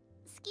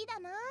好きだ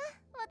な、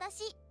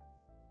私。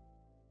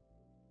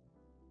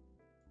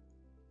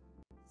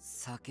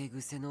酒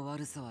癖の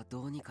悪さは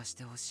どうにかし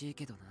てほしい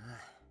けどな。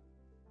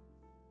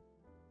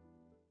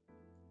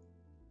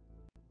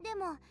で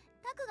も、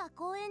タクが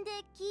公園で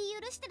気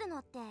許してるの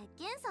って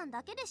ゲンさん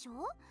だけでし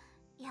ょ？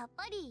やっ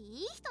ぱり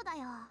いい人だ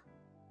よ。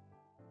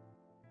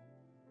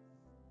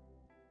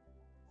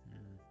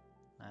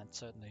That's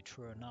certainly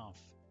true enough.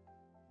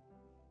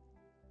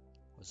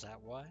 Was that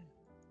why?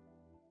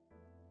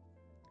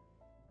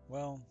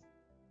 Well,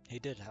 he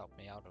did help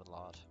me out a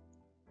lot.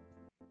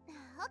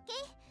 オッケ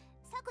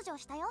ー、削除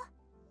したよ。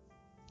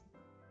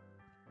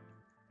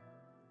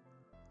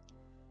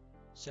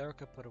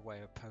Serika put away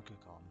her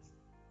Pokemon.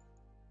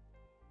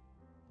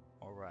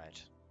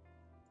 Alright.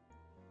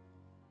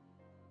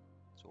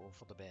 It's all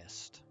for the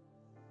best.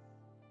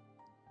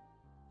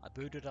 I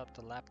booted up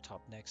the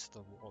laptop next to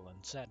the wall and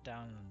sat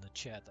down in the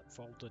chair that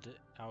folded it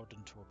out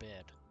into a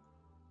bed.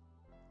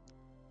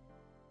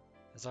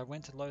 As I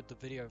went to load the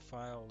video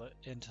file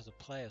into the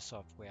player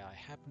software, I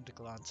happened to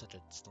glance at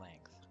its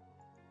length.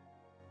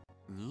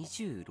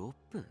 26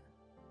分?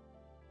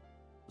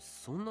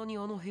 そんなに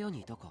あの部屋に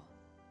いたか?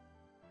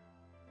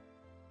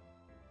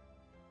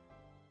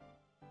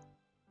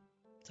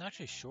 It's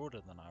actually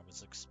shorter than I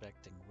was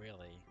expecting,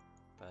 really,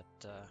 but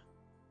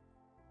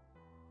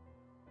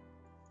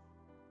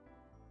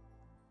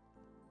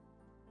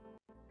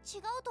違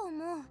うと思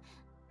う。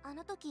あ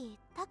の時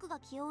タクが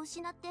気を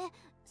失って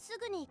す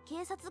ぐに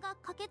警察が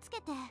駆けつ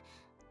けて、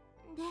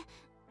で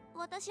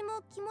私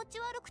も気持ち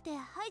悪くて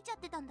吐いちゃっ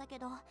てたんだけ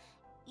ど、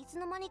いつ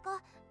の間に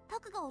かタ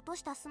クが落と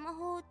したスマ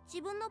ホを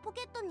自分のポ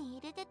ケットに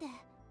入れてて。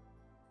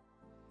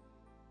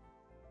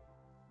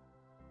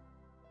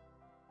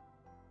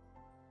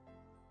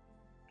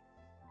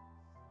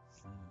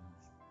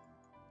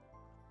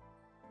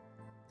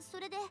そ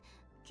れで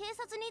警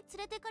察に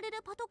連れてかれ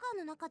るパトカー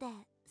の中で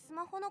ス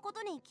マホのこ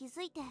とに気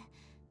づいて、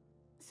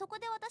そこ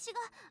で私が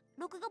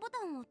録画ボ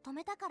タンを止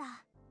めたから。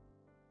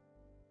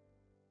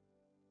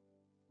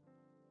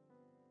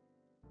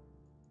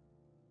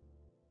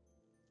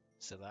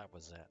So that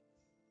was it.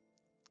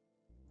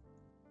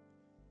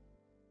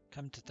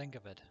 Come to think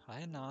of it, I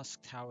hadn't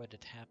asked how it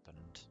had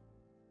happened.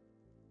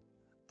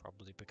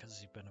 Probably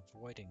because you've been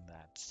avoiding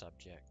that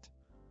subject.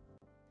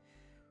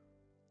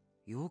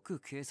 よく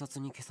警察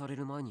に消され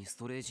る前にス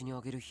トレージにあ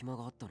げる暇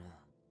があったな。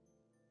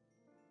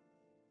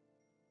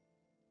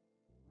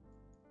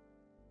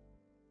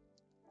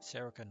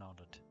Serika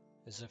nodded,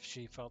 as if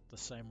she felt the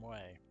same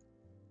way.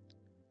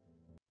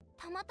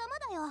 たまたま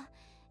だよ。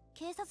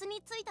警察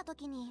に着いた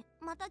時に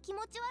また気持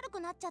ち悪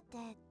くなっちゃって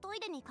トイ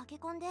レに駆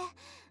け込んで、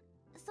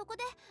そこ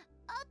で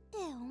あって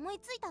思い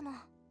ついたの。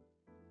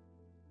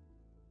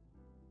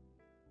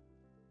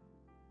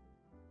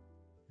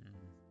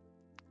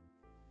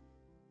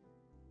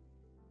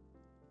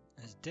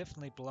It's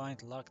definitely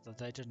blind luck that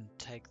they didn't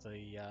take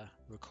the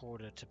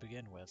recorder to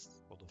begin with,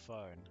 or the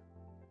phone.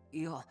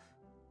 いや、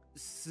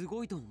す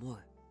ごいと思う。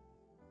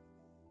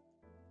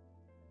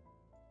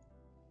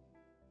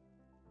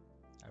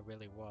I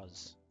really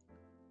was.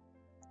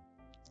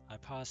 I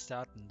passed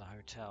out in the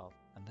hotel,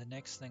 and the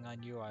next thing I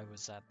knew I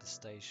was at the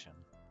station.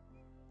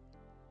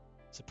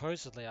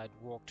 Supposedly I'd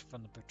walked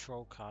from the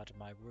patrol car to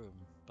my room,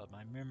 but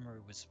my memory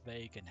was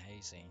vague and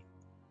hazy.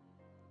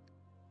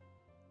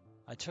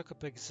 I took a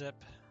big sip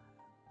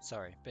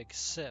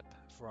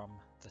from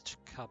the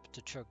cup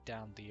to choke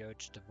down the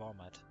urge to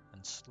vomit,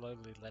 and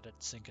slowly let it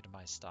sink into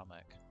my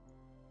stomach.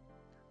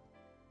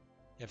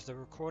 If the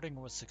recording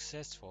was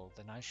successful,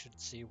 then I should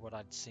see what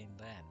I'd seen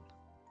then.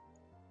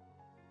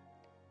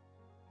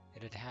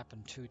 It had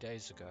happened 2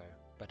 days ago,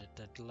 but it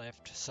had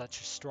left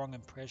such a strong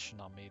impression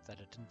on me that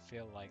it didn't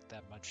feel like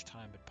that much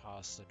time had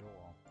passed at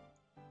all.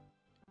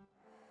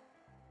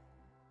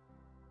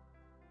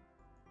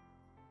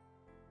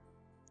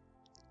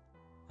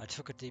 I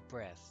took a deep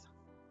breath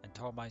and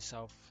told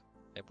myself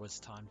it was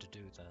time to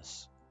do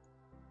this.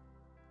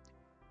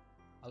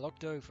 I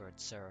looked over at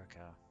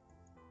Serika.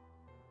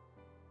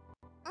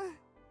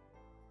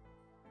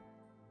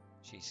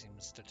 She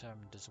seems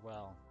determined as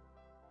well.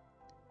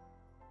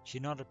 She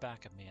nodded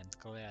back at me and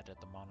glared at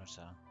the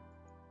monitor.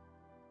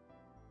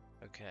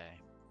 Okay.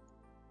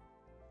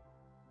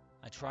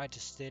 I tried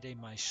to steady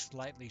my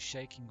slightly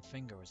shaking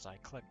finger as I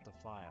clicked the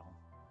file.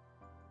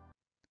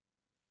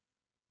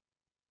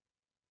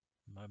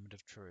 Moment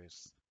of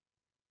truth.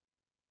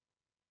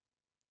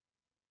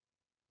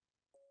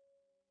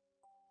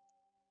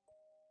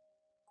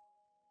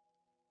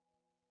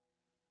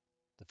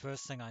 The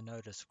first thing I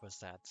noticed was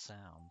that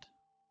sound.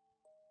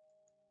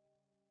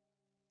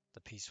 The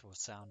peaceful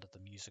sound of the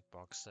music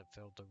box that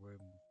filled the room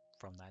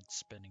from that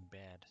spinning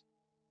bed.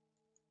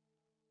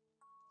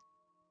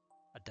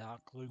 A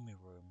dark, gloomy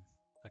room,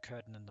 a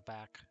curtain in the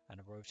back, and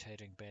a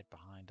rotating bed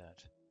behind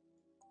it.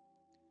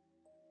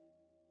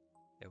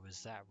 It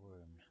was that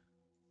room.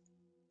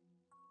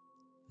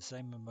 The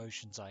same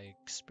emotions I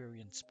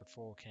experienced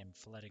before came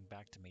flooding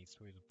back to me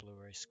through the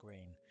Blu-ray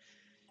screen.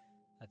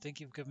 I think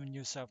you've given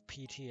yourself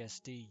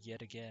PTSD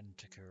yet again,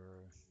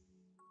 Takuru.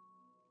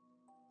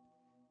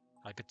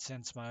 I could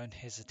sense my own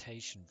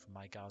hesitation from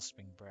my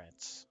gasping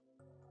breaths.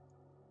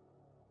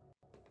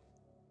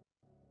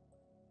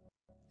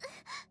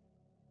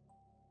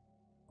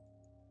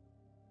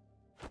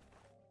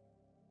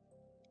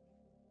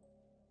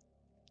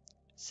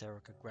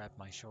 Serika grabbed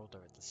my shoulder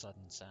at the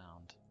sudden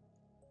sound.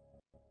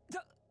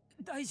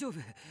 大丈夫。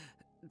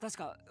確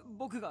か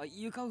僕が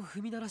床を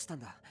踏み鳴らしたん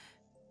だ。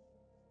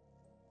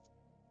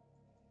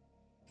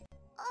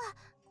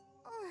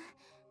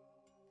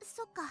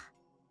そっか。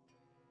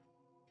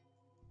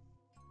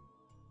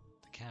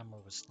The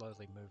camera was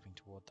slowly moving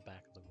toward the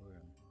back of the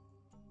room.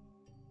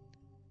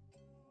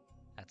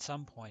 At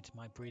some point,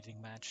 my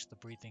breathing matched the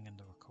breathing in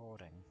the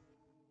recording.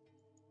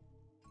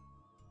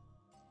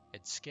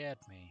 It scared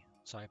me,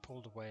 so I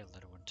pulled away a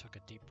little and took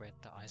a deep breath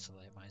to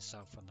isolate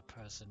myself from the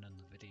person in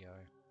the video.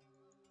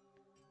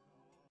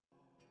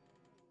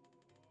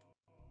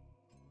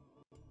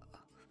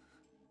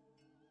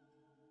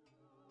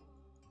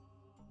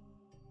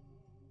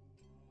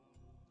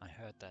 I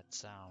heard that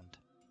sound.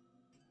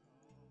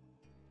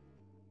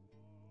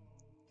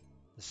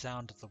 The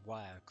sound of the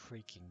wire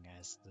creaking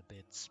as the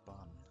bed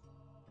spun.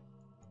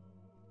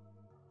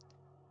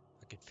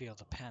 I could feel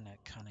the panic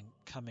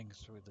coming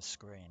through the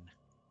screen.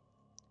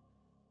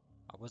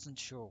 I wasn't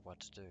sure what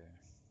to do.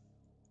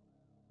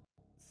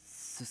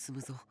 進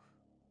むぞ。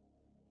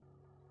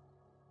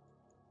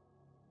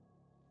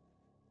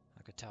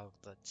I could tell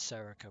that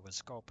Serika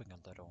was gulping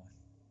a little.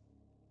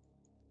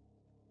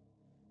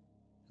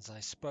 As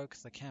I spoke,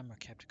 the camera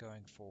kept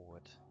going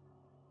forward.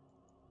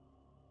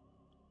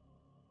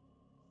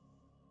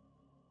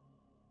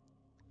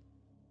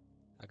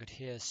 I could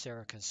hear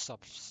Serika's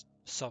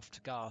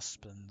soft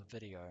gasp in the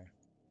video.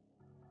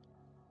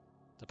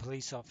 The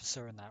police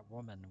officer and that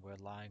woman were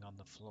lying on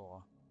the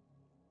floor.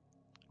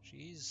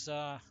 She's,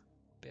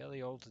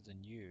 barely older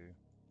than you,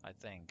 I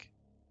think.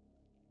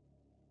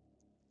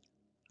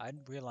 I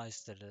hadn't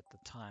realized it at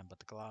the time, but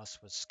the glass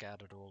was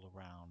scattered all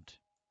around.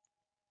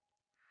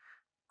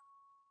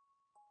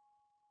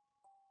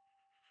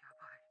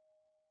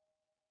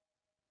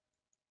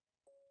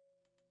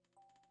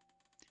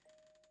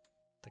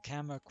 The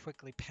camera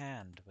quickly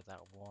panned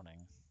without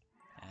warning,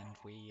 and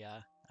we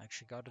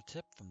actually got a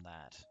tip from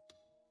that.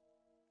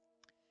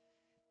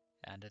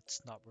 And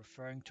it's not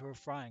referring to a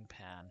frying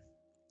pan.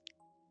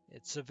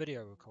 It's a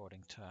video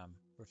recording term.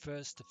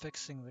 Refers to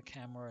fixing the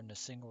camera in a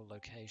single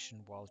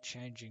location while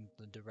changing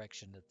the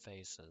direction it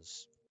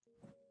faces.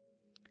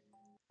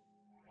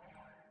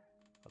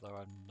 Although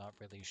I'm not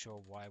really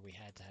sure why we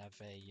had to have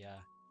a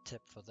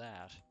tip for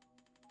that.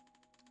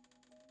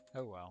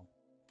 Oh well.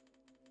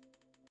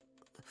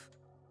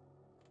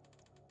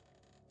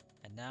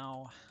 And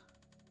now,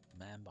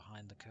 the man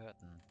behind the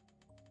curtain.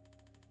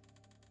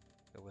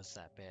 It was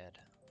that bed.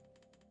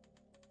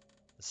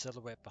 The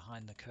silhouette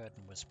behind the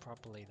curtain was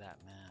probably that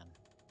man.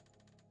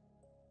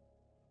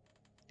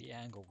 The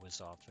angle was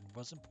off and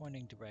wasn't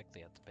pointing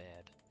directly at the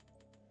bed.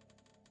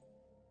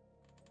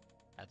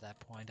 At that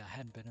point,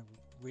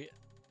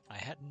 I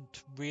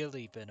hadn't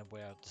really been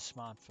aware of the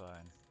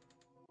smartphone.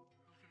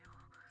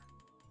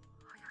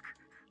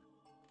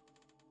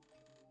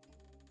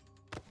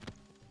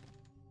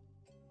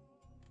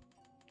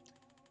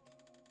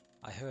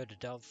 I heard a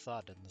dull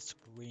thud and the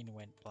screen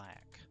went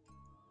black.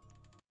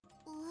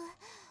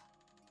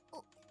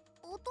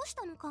 落とし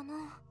たのか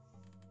な?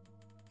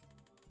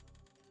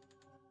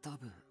 多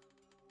分。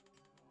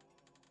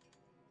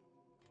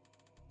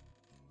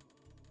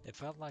It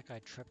felt like I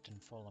tripped and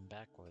fallen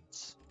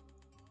backwards.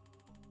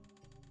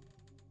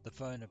 The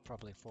phone had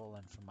probably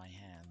fallen from my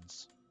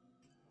hands.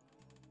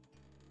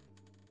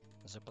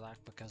 Was it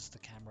black because the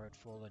camera had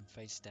fallen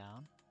face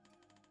down?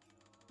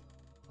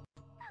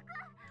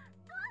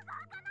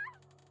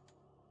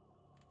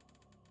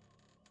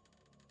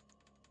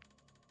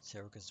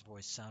 Serika's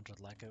voice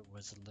sounded like it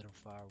was a little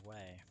far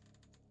away.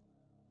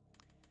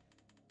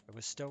 It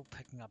was still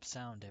picking up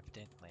sound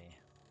evidently,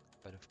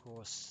 but of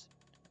course,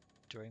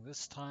 during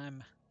this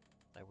time,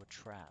 they were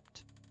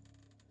trapped.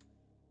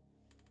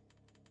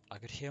 I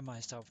could hear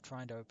myself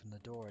trying to open the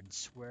door and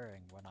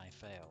swearing when I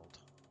failed.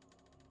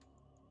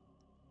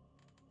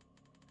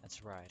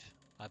 That's right,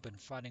 I'd been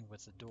fighting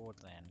with the door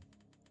then.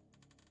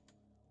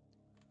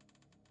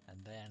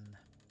 And then...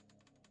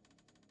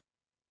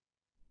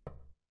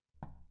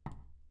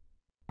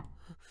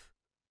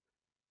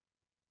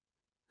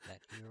 that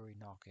eerie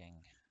knocking.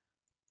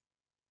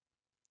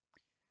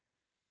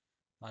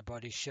 My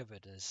body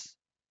shivered as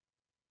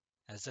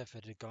if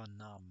it had gone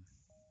numb.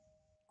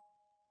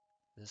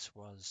 This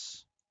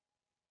was...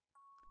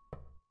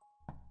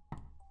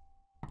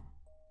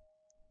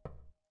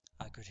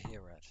 I could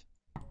hear it.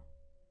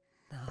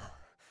 なあ、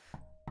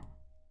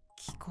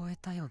聞こえ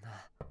たよ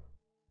な。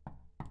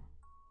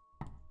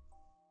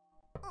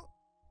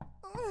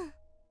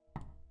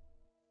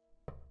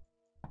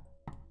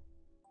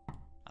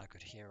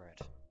hear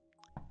it.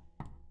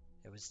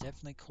 It was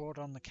definitely caught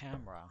on the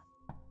camera.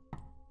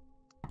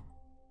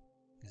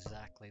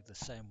 Exactly the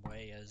same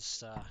way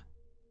as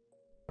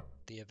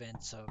the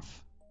events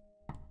of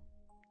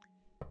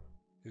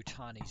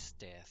Utani's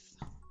death.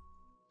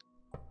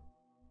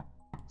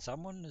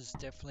 Someone is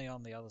definitely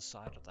on the other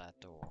side of that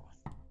door.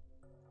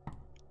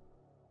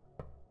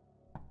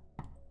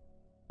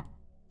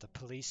 The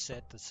police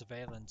said the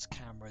surveillance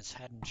cameras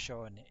hadn't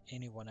shown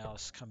anyone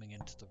else coming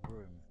into the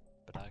room,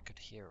 but I could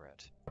hear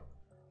it.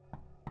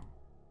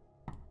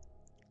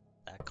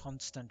 That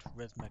constant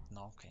rhythmic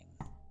knocking.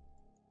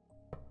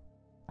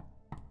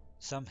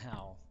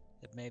 Somehow,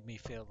 it made me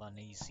feel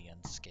uneasy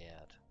and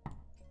scared.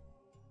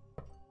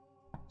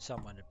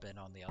 Someone had been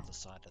on the other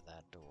side of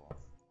that door.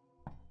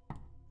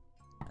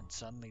 And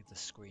suddenly the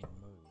screen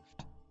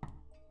moved.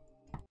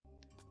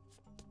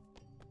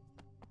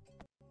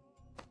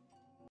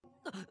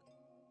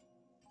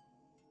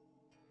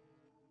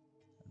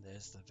 And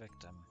there's the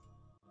victim.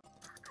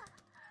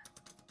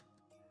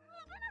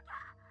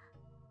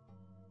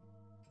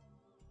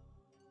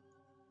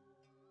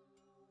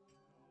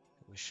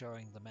 It was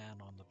showing the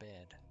man on the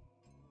bed.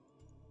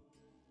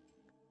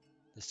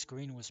 The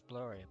screen was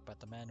blurry, but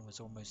the man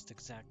was almost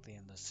exactly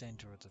in the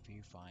center of the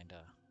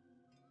viewfinder.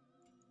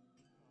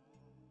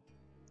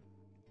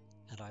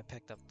 Had I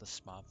picked up the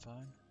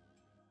smartphone?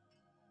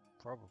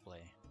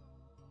 Probably.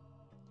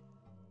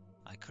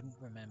 I couldn't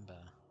remember.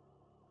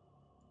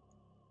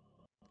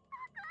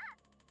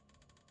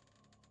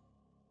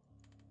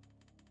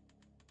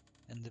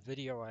 In the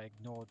video I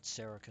ignored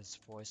Serika's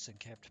voice and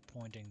kept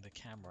pointing the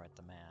camera at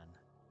the man.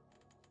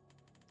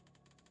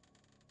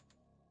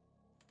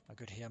 I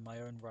could hear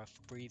my own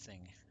rough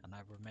breathing, and I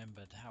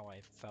remembered how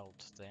I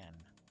felt then.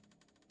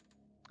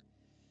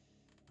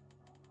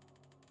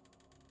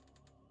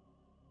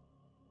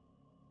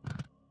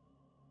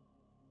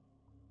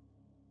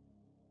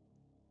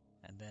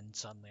 And then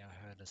suddenly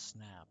I heard a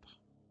snap.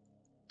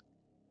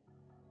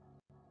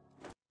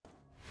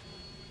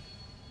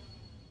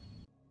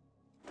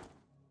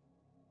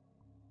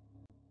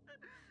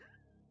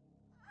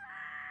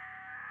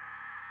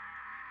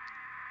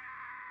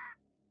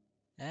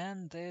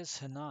 And there's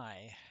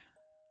Hanai,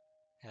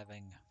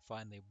 having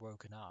finally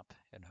woken up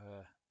in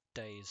her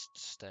dazed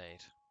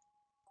state.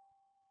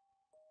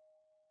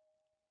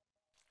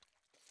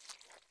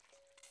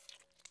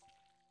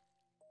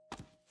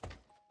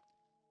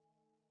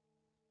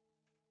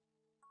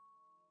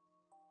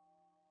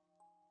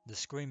 The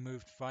screen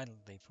moved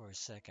violently for a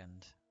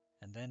second,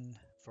 and then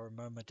for a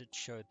moment it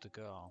showed the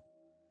girl.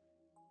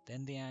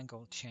 Then the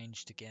angle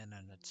changed again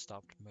and it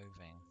stopped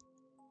moving.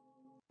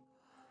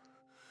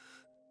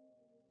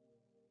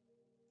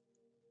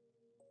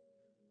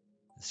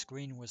 The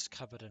screen was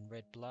covered in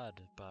red blood,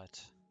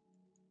 but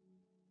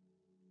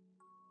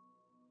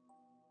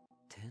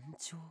天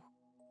井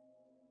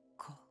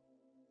か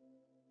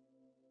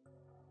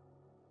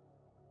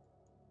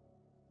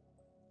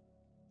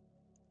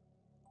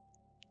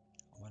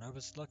what I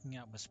was looking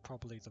at was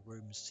probably the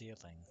room's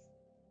ceiling.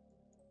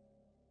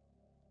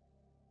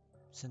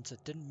 Since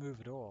it didn't move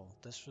at all,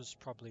 this was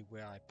probably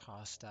where I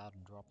passed out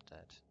and dropped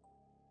it.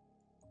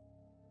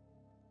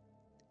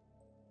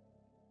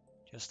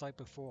 Just like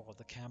before,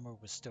 the camera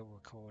was still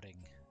recording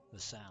the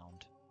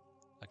sound.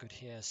 I could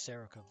hear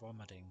Serika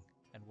vomiting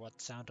and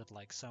what sounded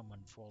like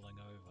someone falling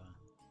over.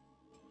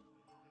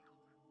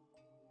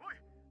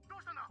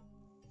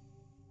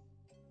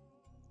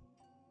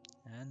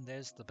 And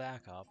there's the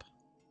backup.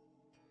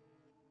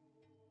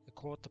 It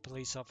caught the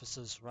police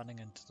officers running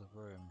into the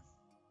room.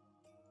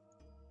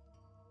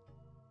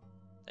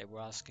 They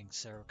were asking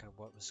Serika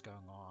what was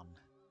going on.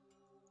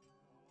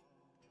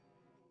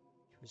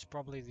 She was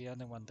probably the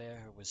only one there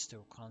who was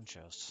still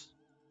conscious.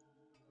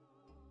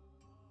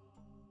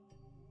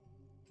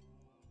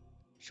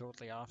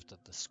 Shortly after,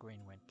 the screen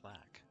went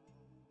black.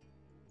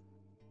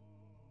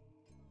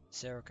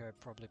 Serika had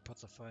probably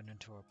put the phone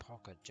into her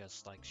pocket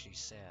just like she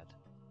said.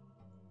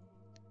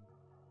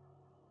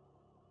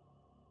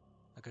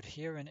 I could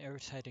hear an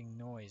irritating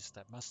noise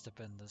that must have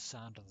been the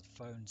sound of the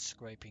phone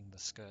scraping the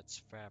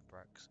skirt's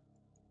fabric.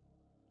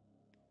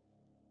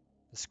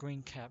 The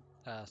screen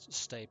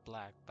stayed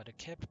black, but it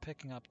kept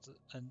picking up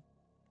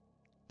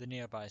the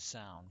nearby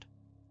sound.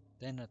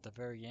 Then at the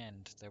very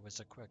end, there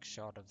was a quick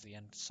shot of the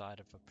inside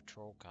of a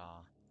patrol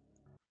car.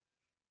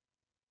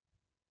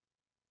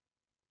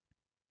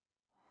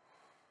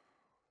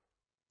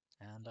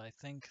 And I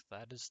think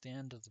that is the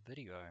end of the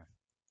video.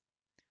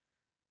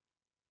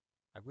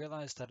 I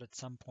realized that at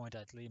some point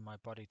I'd lean my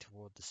body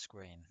toward the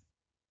screen.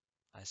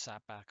 I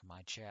sat back in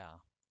my chair.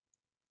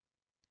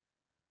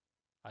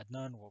 I'd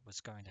known what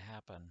was going to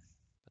happen,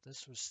 but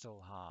this was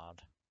still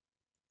hard.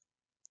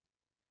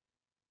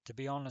 To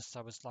be honest,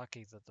 I was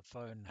lucky that the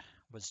phone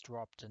was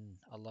dropped and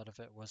a lot of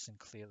it wasn't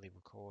clearly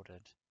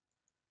recorded.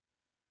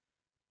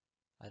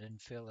 I didn't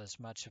feel as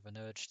much of an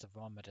urge to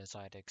vomit as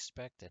I'd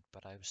expected,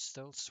 but I was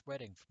still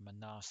sweating from a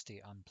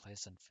nasty,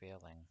 unpleasant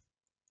feeling.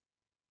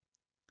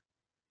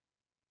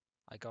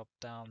 I gulped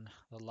down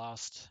the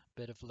last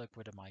bit of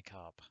liquid in my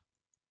cup.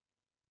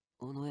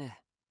 尾上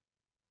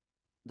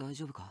大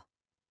丈夫か?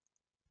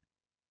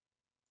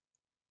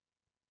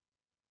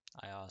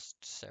 I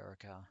asked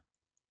Serika.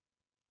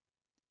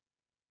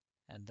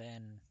 And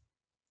then...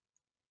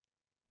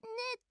 ね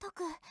えタ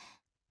ク、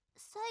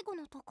最後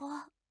のとこ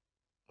何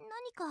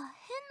か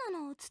変な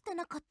の映って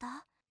なかっ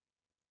た？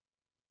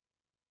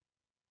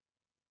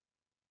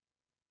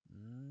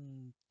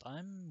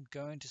 I'm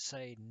going to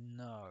say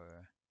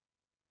no.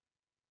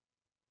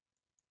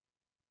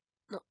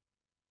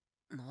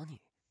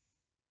 何?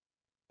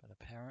 But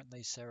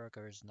apparently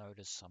Serika has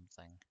noticed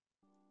something.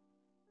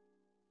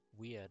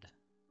 Weird.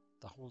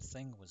 The whole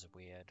thing was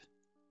weird.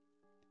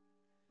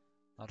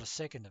 Not a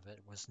second of it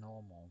was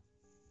normal.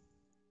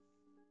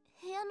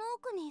 部屋の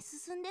奥に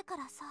進んでか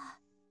らさ。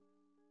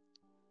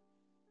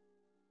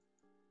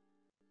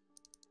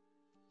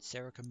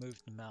Serika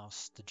moved the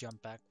mouse to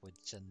jump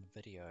backwards in the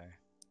video.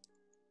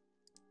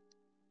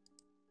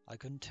 I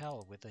couldn't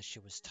tell whether she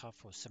was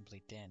tough or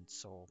simply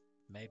dense, or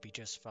maybe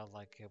just felt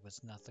like it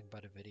was nothing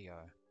but a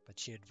video, but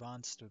she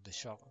advanced through the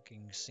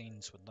shocking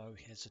scenes with no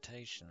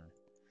hesitation.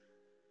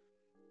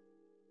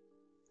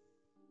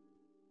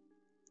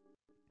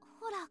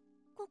 ほら、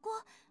こ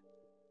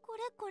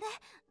れ、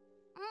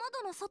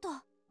窓の外。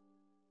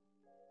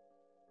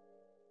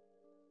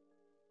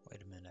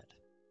Wait a minute.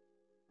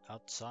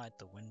 Outside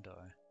the window.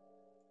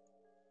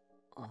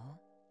 あ?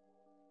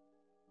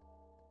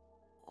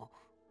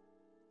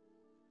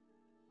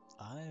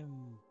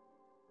 I'm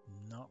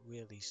not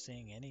really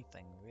seeing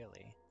anything,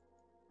 really.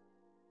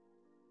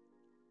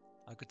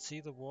 I could see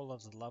the wall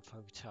of the Love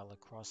Hotel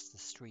across the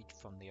street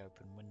from the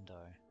open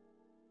window.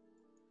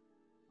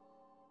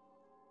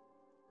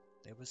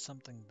 There was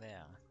something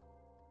there.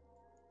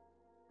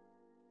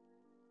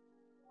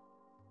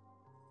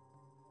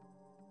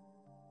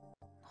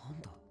 なん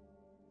だ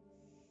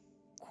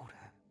これ?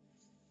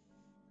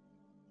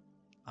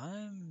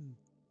 I'm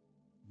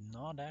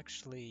not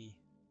actually...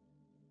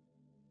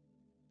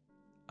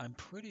 I'm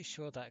pretty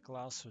sure that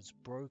glass was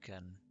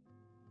broken,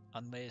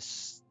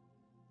 unless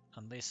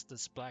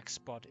this black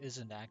spot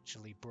isn't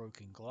actually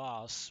broken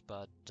glass,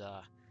 but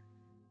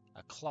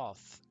a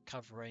cloth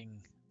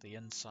covering the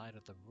inside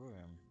of the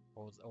room,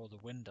 or the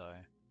window.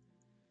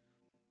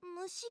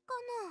 虫か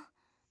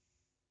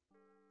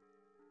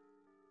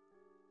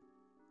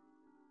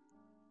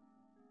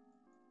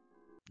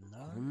な？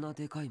 No? こんな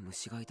でかい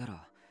虫がいた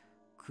ら、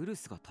クル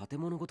スが建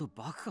物ごと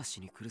爆破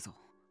しに来るぞ。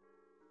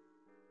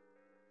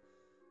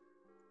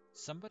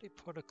Somebody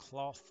put a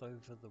cloth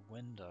over the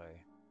window.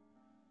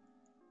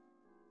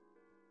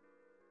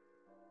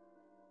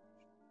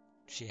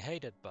 She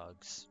hated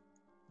bugs.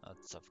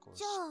 That's of course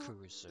じゃあ、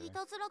 Kurusu. い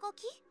たずら書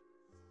き？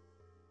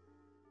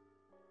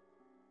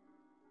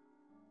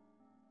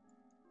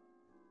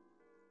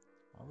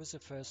 Why was the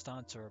first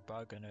answer a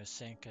bug and her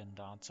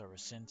second answer a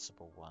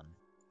sensible one?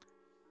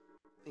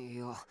 い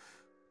や、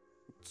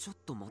ちょっ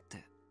と待っ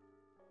て。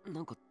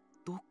なんか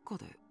どっか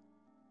で。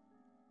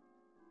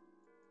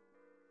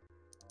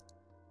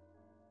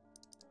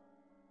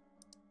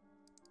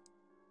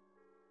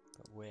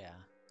But where?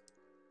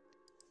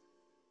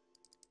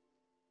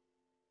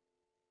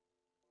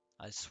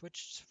 I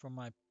switched from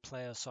my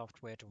player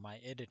software to my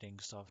editing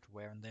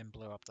software and then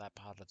blew up that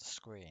part of the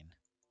screen.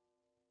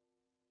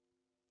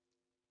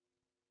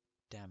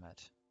 Damn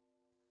it.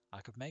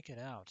 I could make it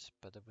out,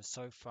 but it was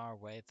so far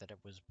away that it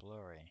was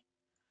blurry.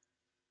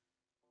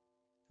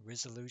 The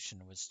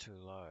resolution was too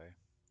low.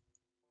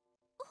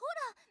 ほ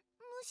ら、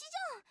虫じ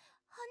ゃん。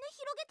羽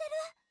広げて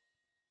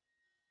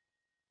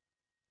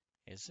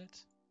る。 Is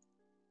it?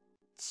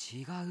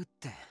 違うっ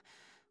て。や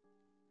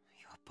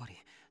っぱり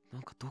な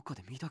んかどっか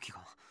で見た気が。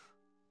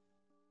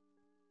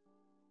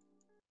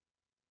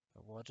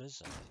But what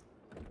is it?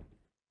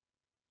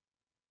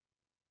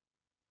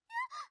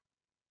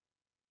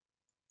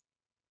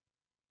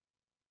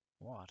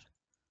 What?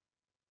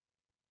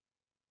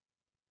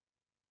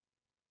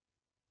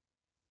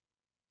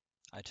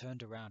 I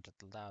turned around at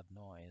the loud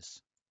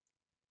noise.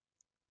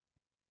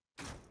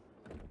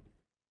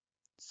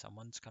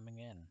 Someone's coming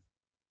in.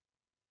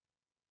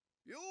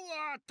 よ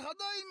はただい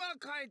ま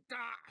帰った。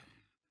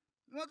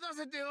待た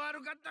せて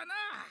悪かったな。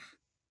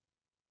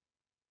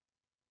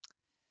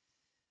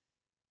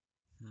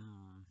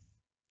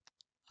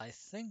I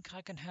think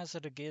I can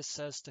hazard a guess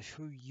as to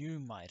who you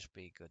might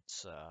be, good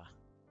sir.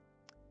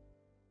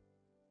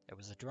 It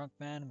was a drunk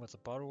man with a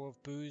bottle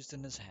of booze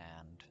in his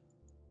hand.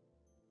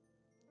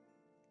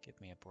 Give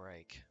me a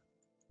break.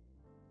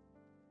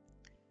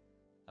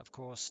 Of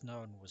course, no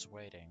one was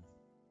waiting.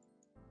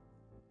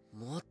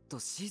 もっと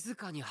静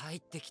かに入っ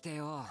てきて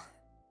よ。おお、ゲ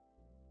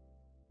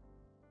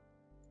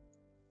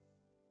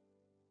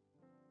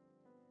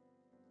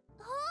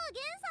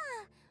ンさ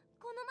ん。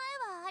この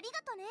前はあり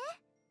がとね。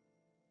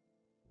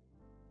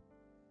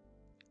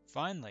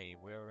 Finally,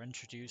 we were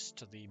introduced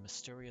to the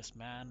mysterious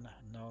man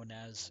known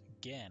as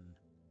Gen,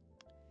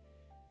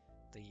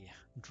 the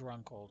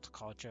drunk old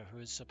codger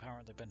who's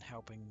apparently been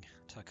helping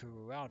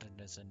Takuru out in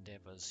his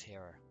endeavors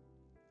here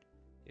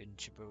in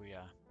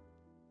Shibuya.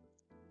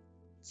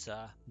 It's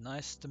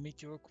nice to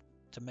meet you,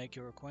 to make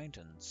your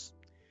acquaintance.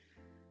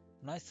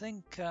 And I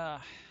think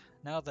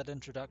Now that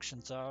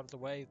introductions are out of the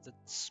way,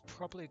 that's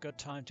probably a good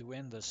time to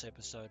end this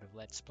episode of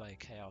Let's Play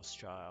ChäoS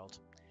Child.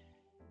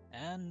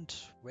 And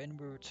when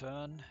we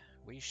return,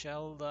 we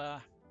shall,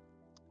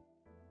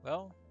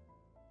 well,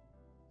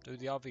 do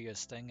the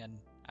obvious thing and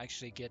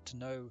actually get to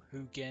know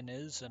who Gen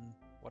is and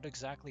what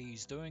exactly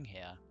he's doing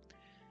here.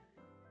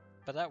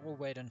 But that will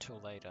wait until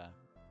later.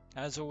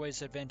 As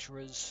always,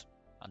 adventurers,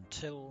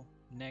 until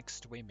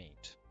next we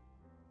meet.